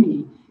 believe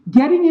me,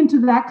 getting into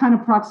that kind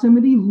of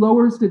proximity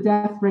lowers the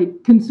death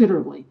rate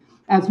considerably,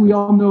 as we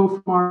all know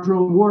from our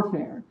drone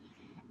warfare.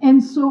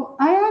 And so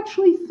I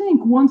actually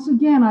think, once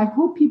again, I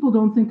hope people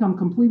don't think I'm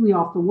completely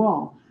off the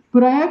wall,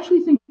 but I actually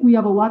think we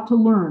have a lot to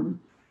learn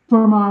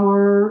from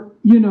our,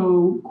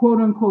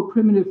 quote unquote,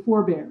 primitive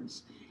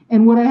forebears.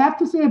 And what I have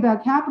to say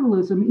about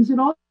capitalism is it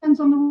all depends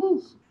on the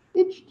rules.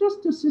 It's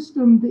just a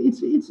system.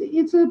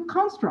 It's a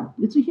construct.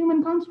 It's a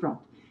human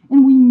construct.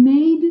 And we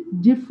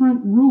made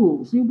different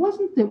rules. It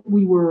wasn't that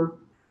we were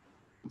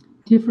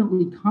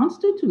differently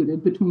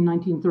constituted between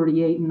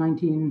 1938 and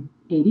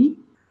 1980.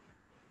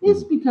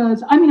 It's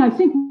because, I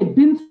think we had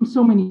been through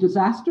so many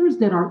disasters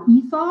that our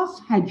ethos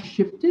had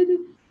shifted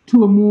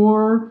to a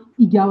more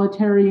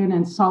egalitarian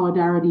and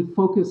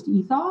solidarity-focused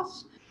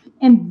ethos.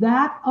 And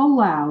that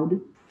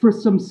allowed for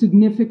some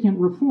significant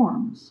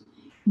reforms.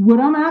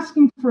 What I'm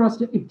asking for us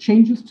it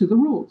changes to the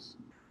rules.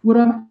 What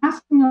I'm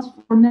asking us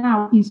for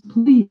now is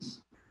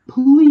please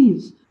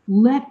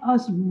let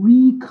us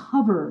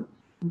recover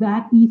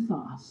that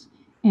ethos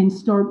and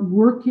start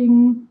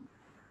working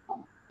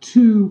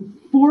to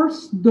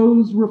force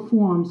those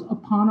reforms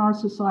upon our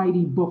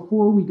society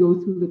before we go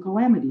through the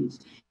calamities.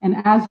 And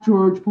as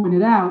George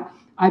pointed out,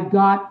 I've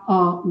got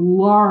a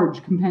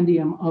large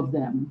compendium of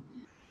them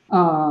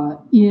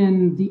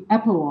in the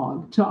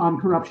epilogue to On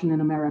Corruption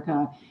in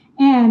America.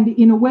 And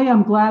in a way,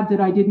 I'm glad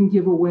that I didn't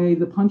give away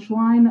the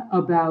punchline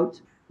about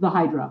the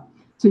Hydra.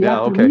 So you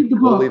have to read the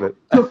book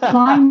to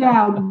find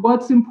out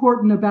what's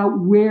important about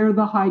where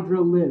the Hydra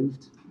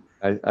lived.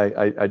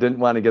 I didn't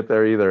want to get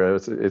there either.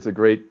 It's a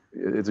great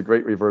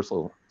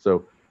reversal.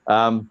 So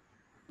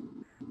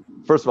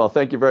first of all,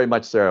 thank you very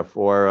much, Sarah,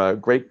 for a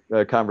great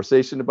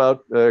conversation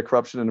about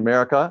corruption in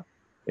America.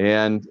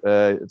 And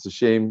it's a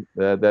shame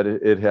that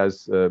it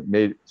has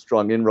made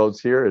strong inroads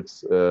here.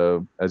 It's,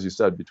 as you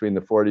said, between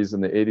the 40s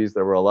and the 80s,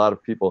 there were a lot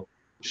of people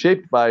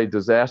shaped by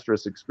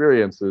disastrous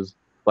experiences,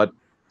 but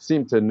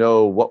seemed to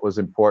know what was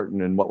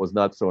important and what was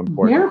not so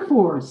important.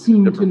 Therefore,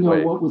 seemed to know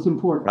what was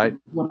important. Right?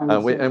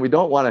 And we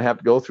don't want to have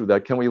to go through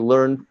that. Can we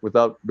learn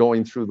without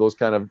going through those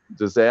kind of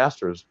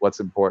disasters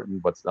what's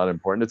important, what's not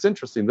important? It's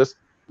interesting. This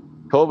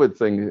COVID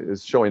thing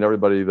is showing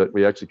everybody that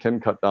we actually can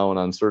cut down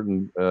on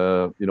certain,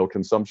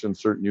 consumption,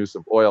 certain use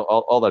of oil,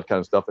 all that kind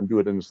of stuff, and do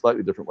it in a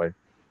slightly different way.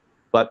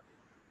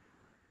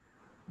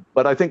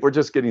 But I think we're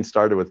just getting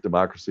started with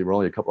democracy. We're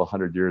only a couple of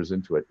 100 years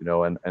into it,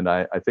 and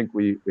I think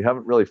we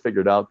haven't really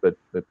figured out that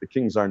the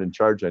kings aren't in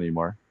charge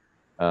anymore,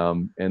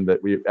 and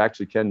that we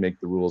actually can make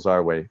the rules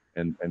our way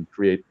and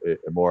create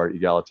a more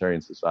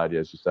egalitarian society,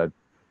 as you said.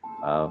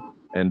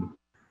 And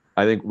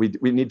I think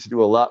we need to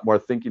do a lot more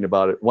thinking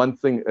about it. One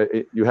thing,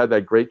 you had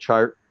that great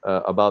chart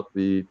about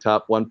the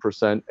top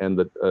 1% and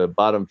the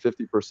bottom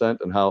 50%,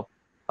 and how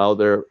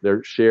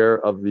their share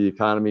of the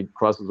economy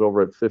crosses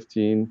over at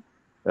 15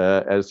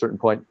 at a certain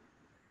point.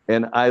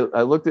 And I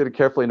looked at it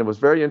carefully, and it was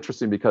very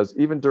interesting because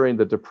even during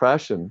the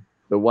Depression,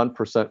 the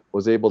 1%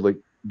 was able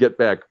to get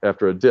back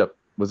after a dip,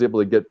 was able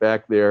to get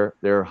back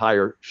their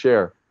higher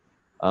share.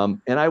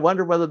 And I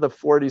wonder whether the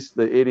 40s,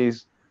 the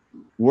 80s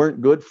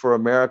weren't good for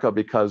America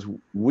because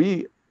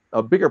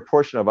a bigger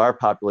portion of our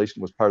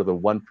population was part of the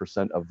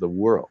 1% of the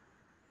world,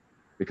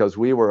 because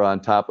we were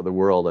on top of the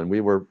world and we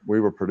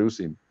were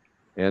producing.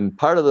 And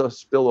part of the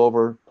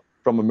spillover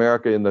from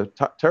America in the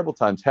terrible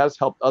times has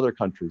helped other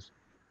countries.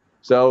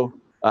 So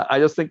I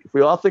just think if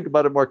we all think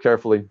about it more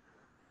carefully,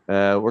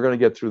 we're going to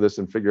get through this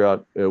and figure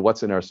out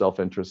what's in our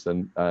self-interest.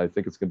 And I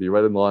think it's going to be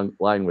right in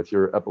line with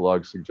your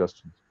epilogue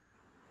suggestions.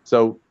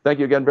 So thank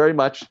you again very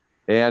much.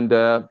 And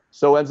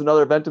so ends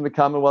another event in the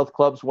Commonwealth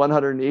Club's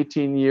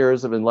 118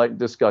 years of enlightened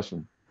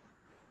discussion.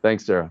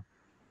 Thanks, Sarah.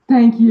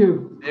 Thank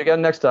you. See you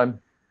again next time.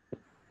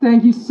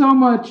 Thank you so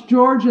much,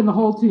 George and the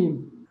whole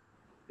team.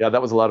 Yeah,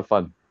 that was a lot of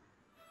fun.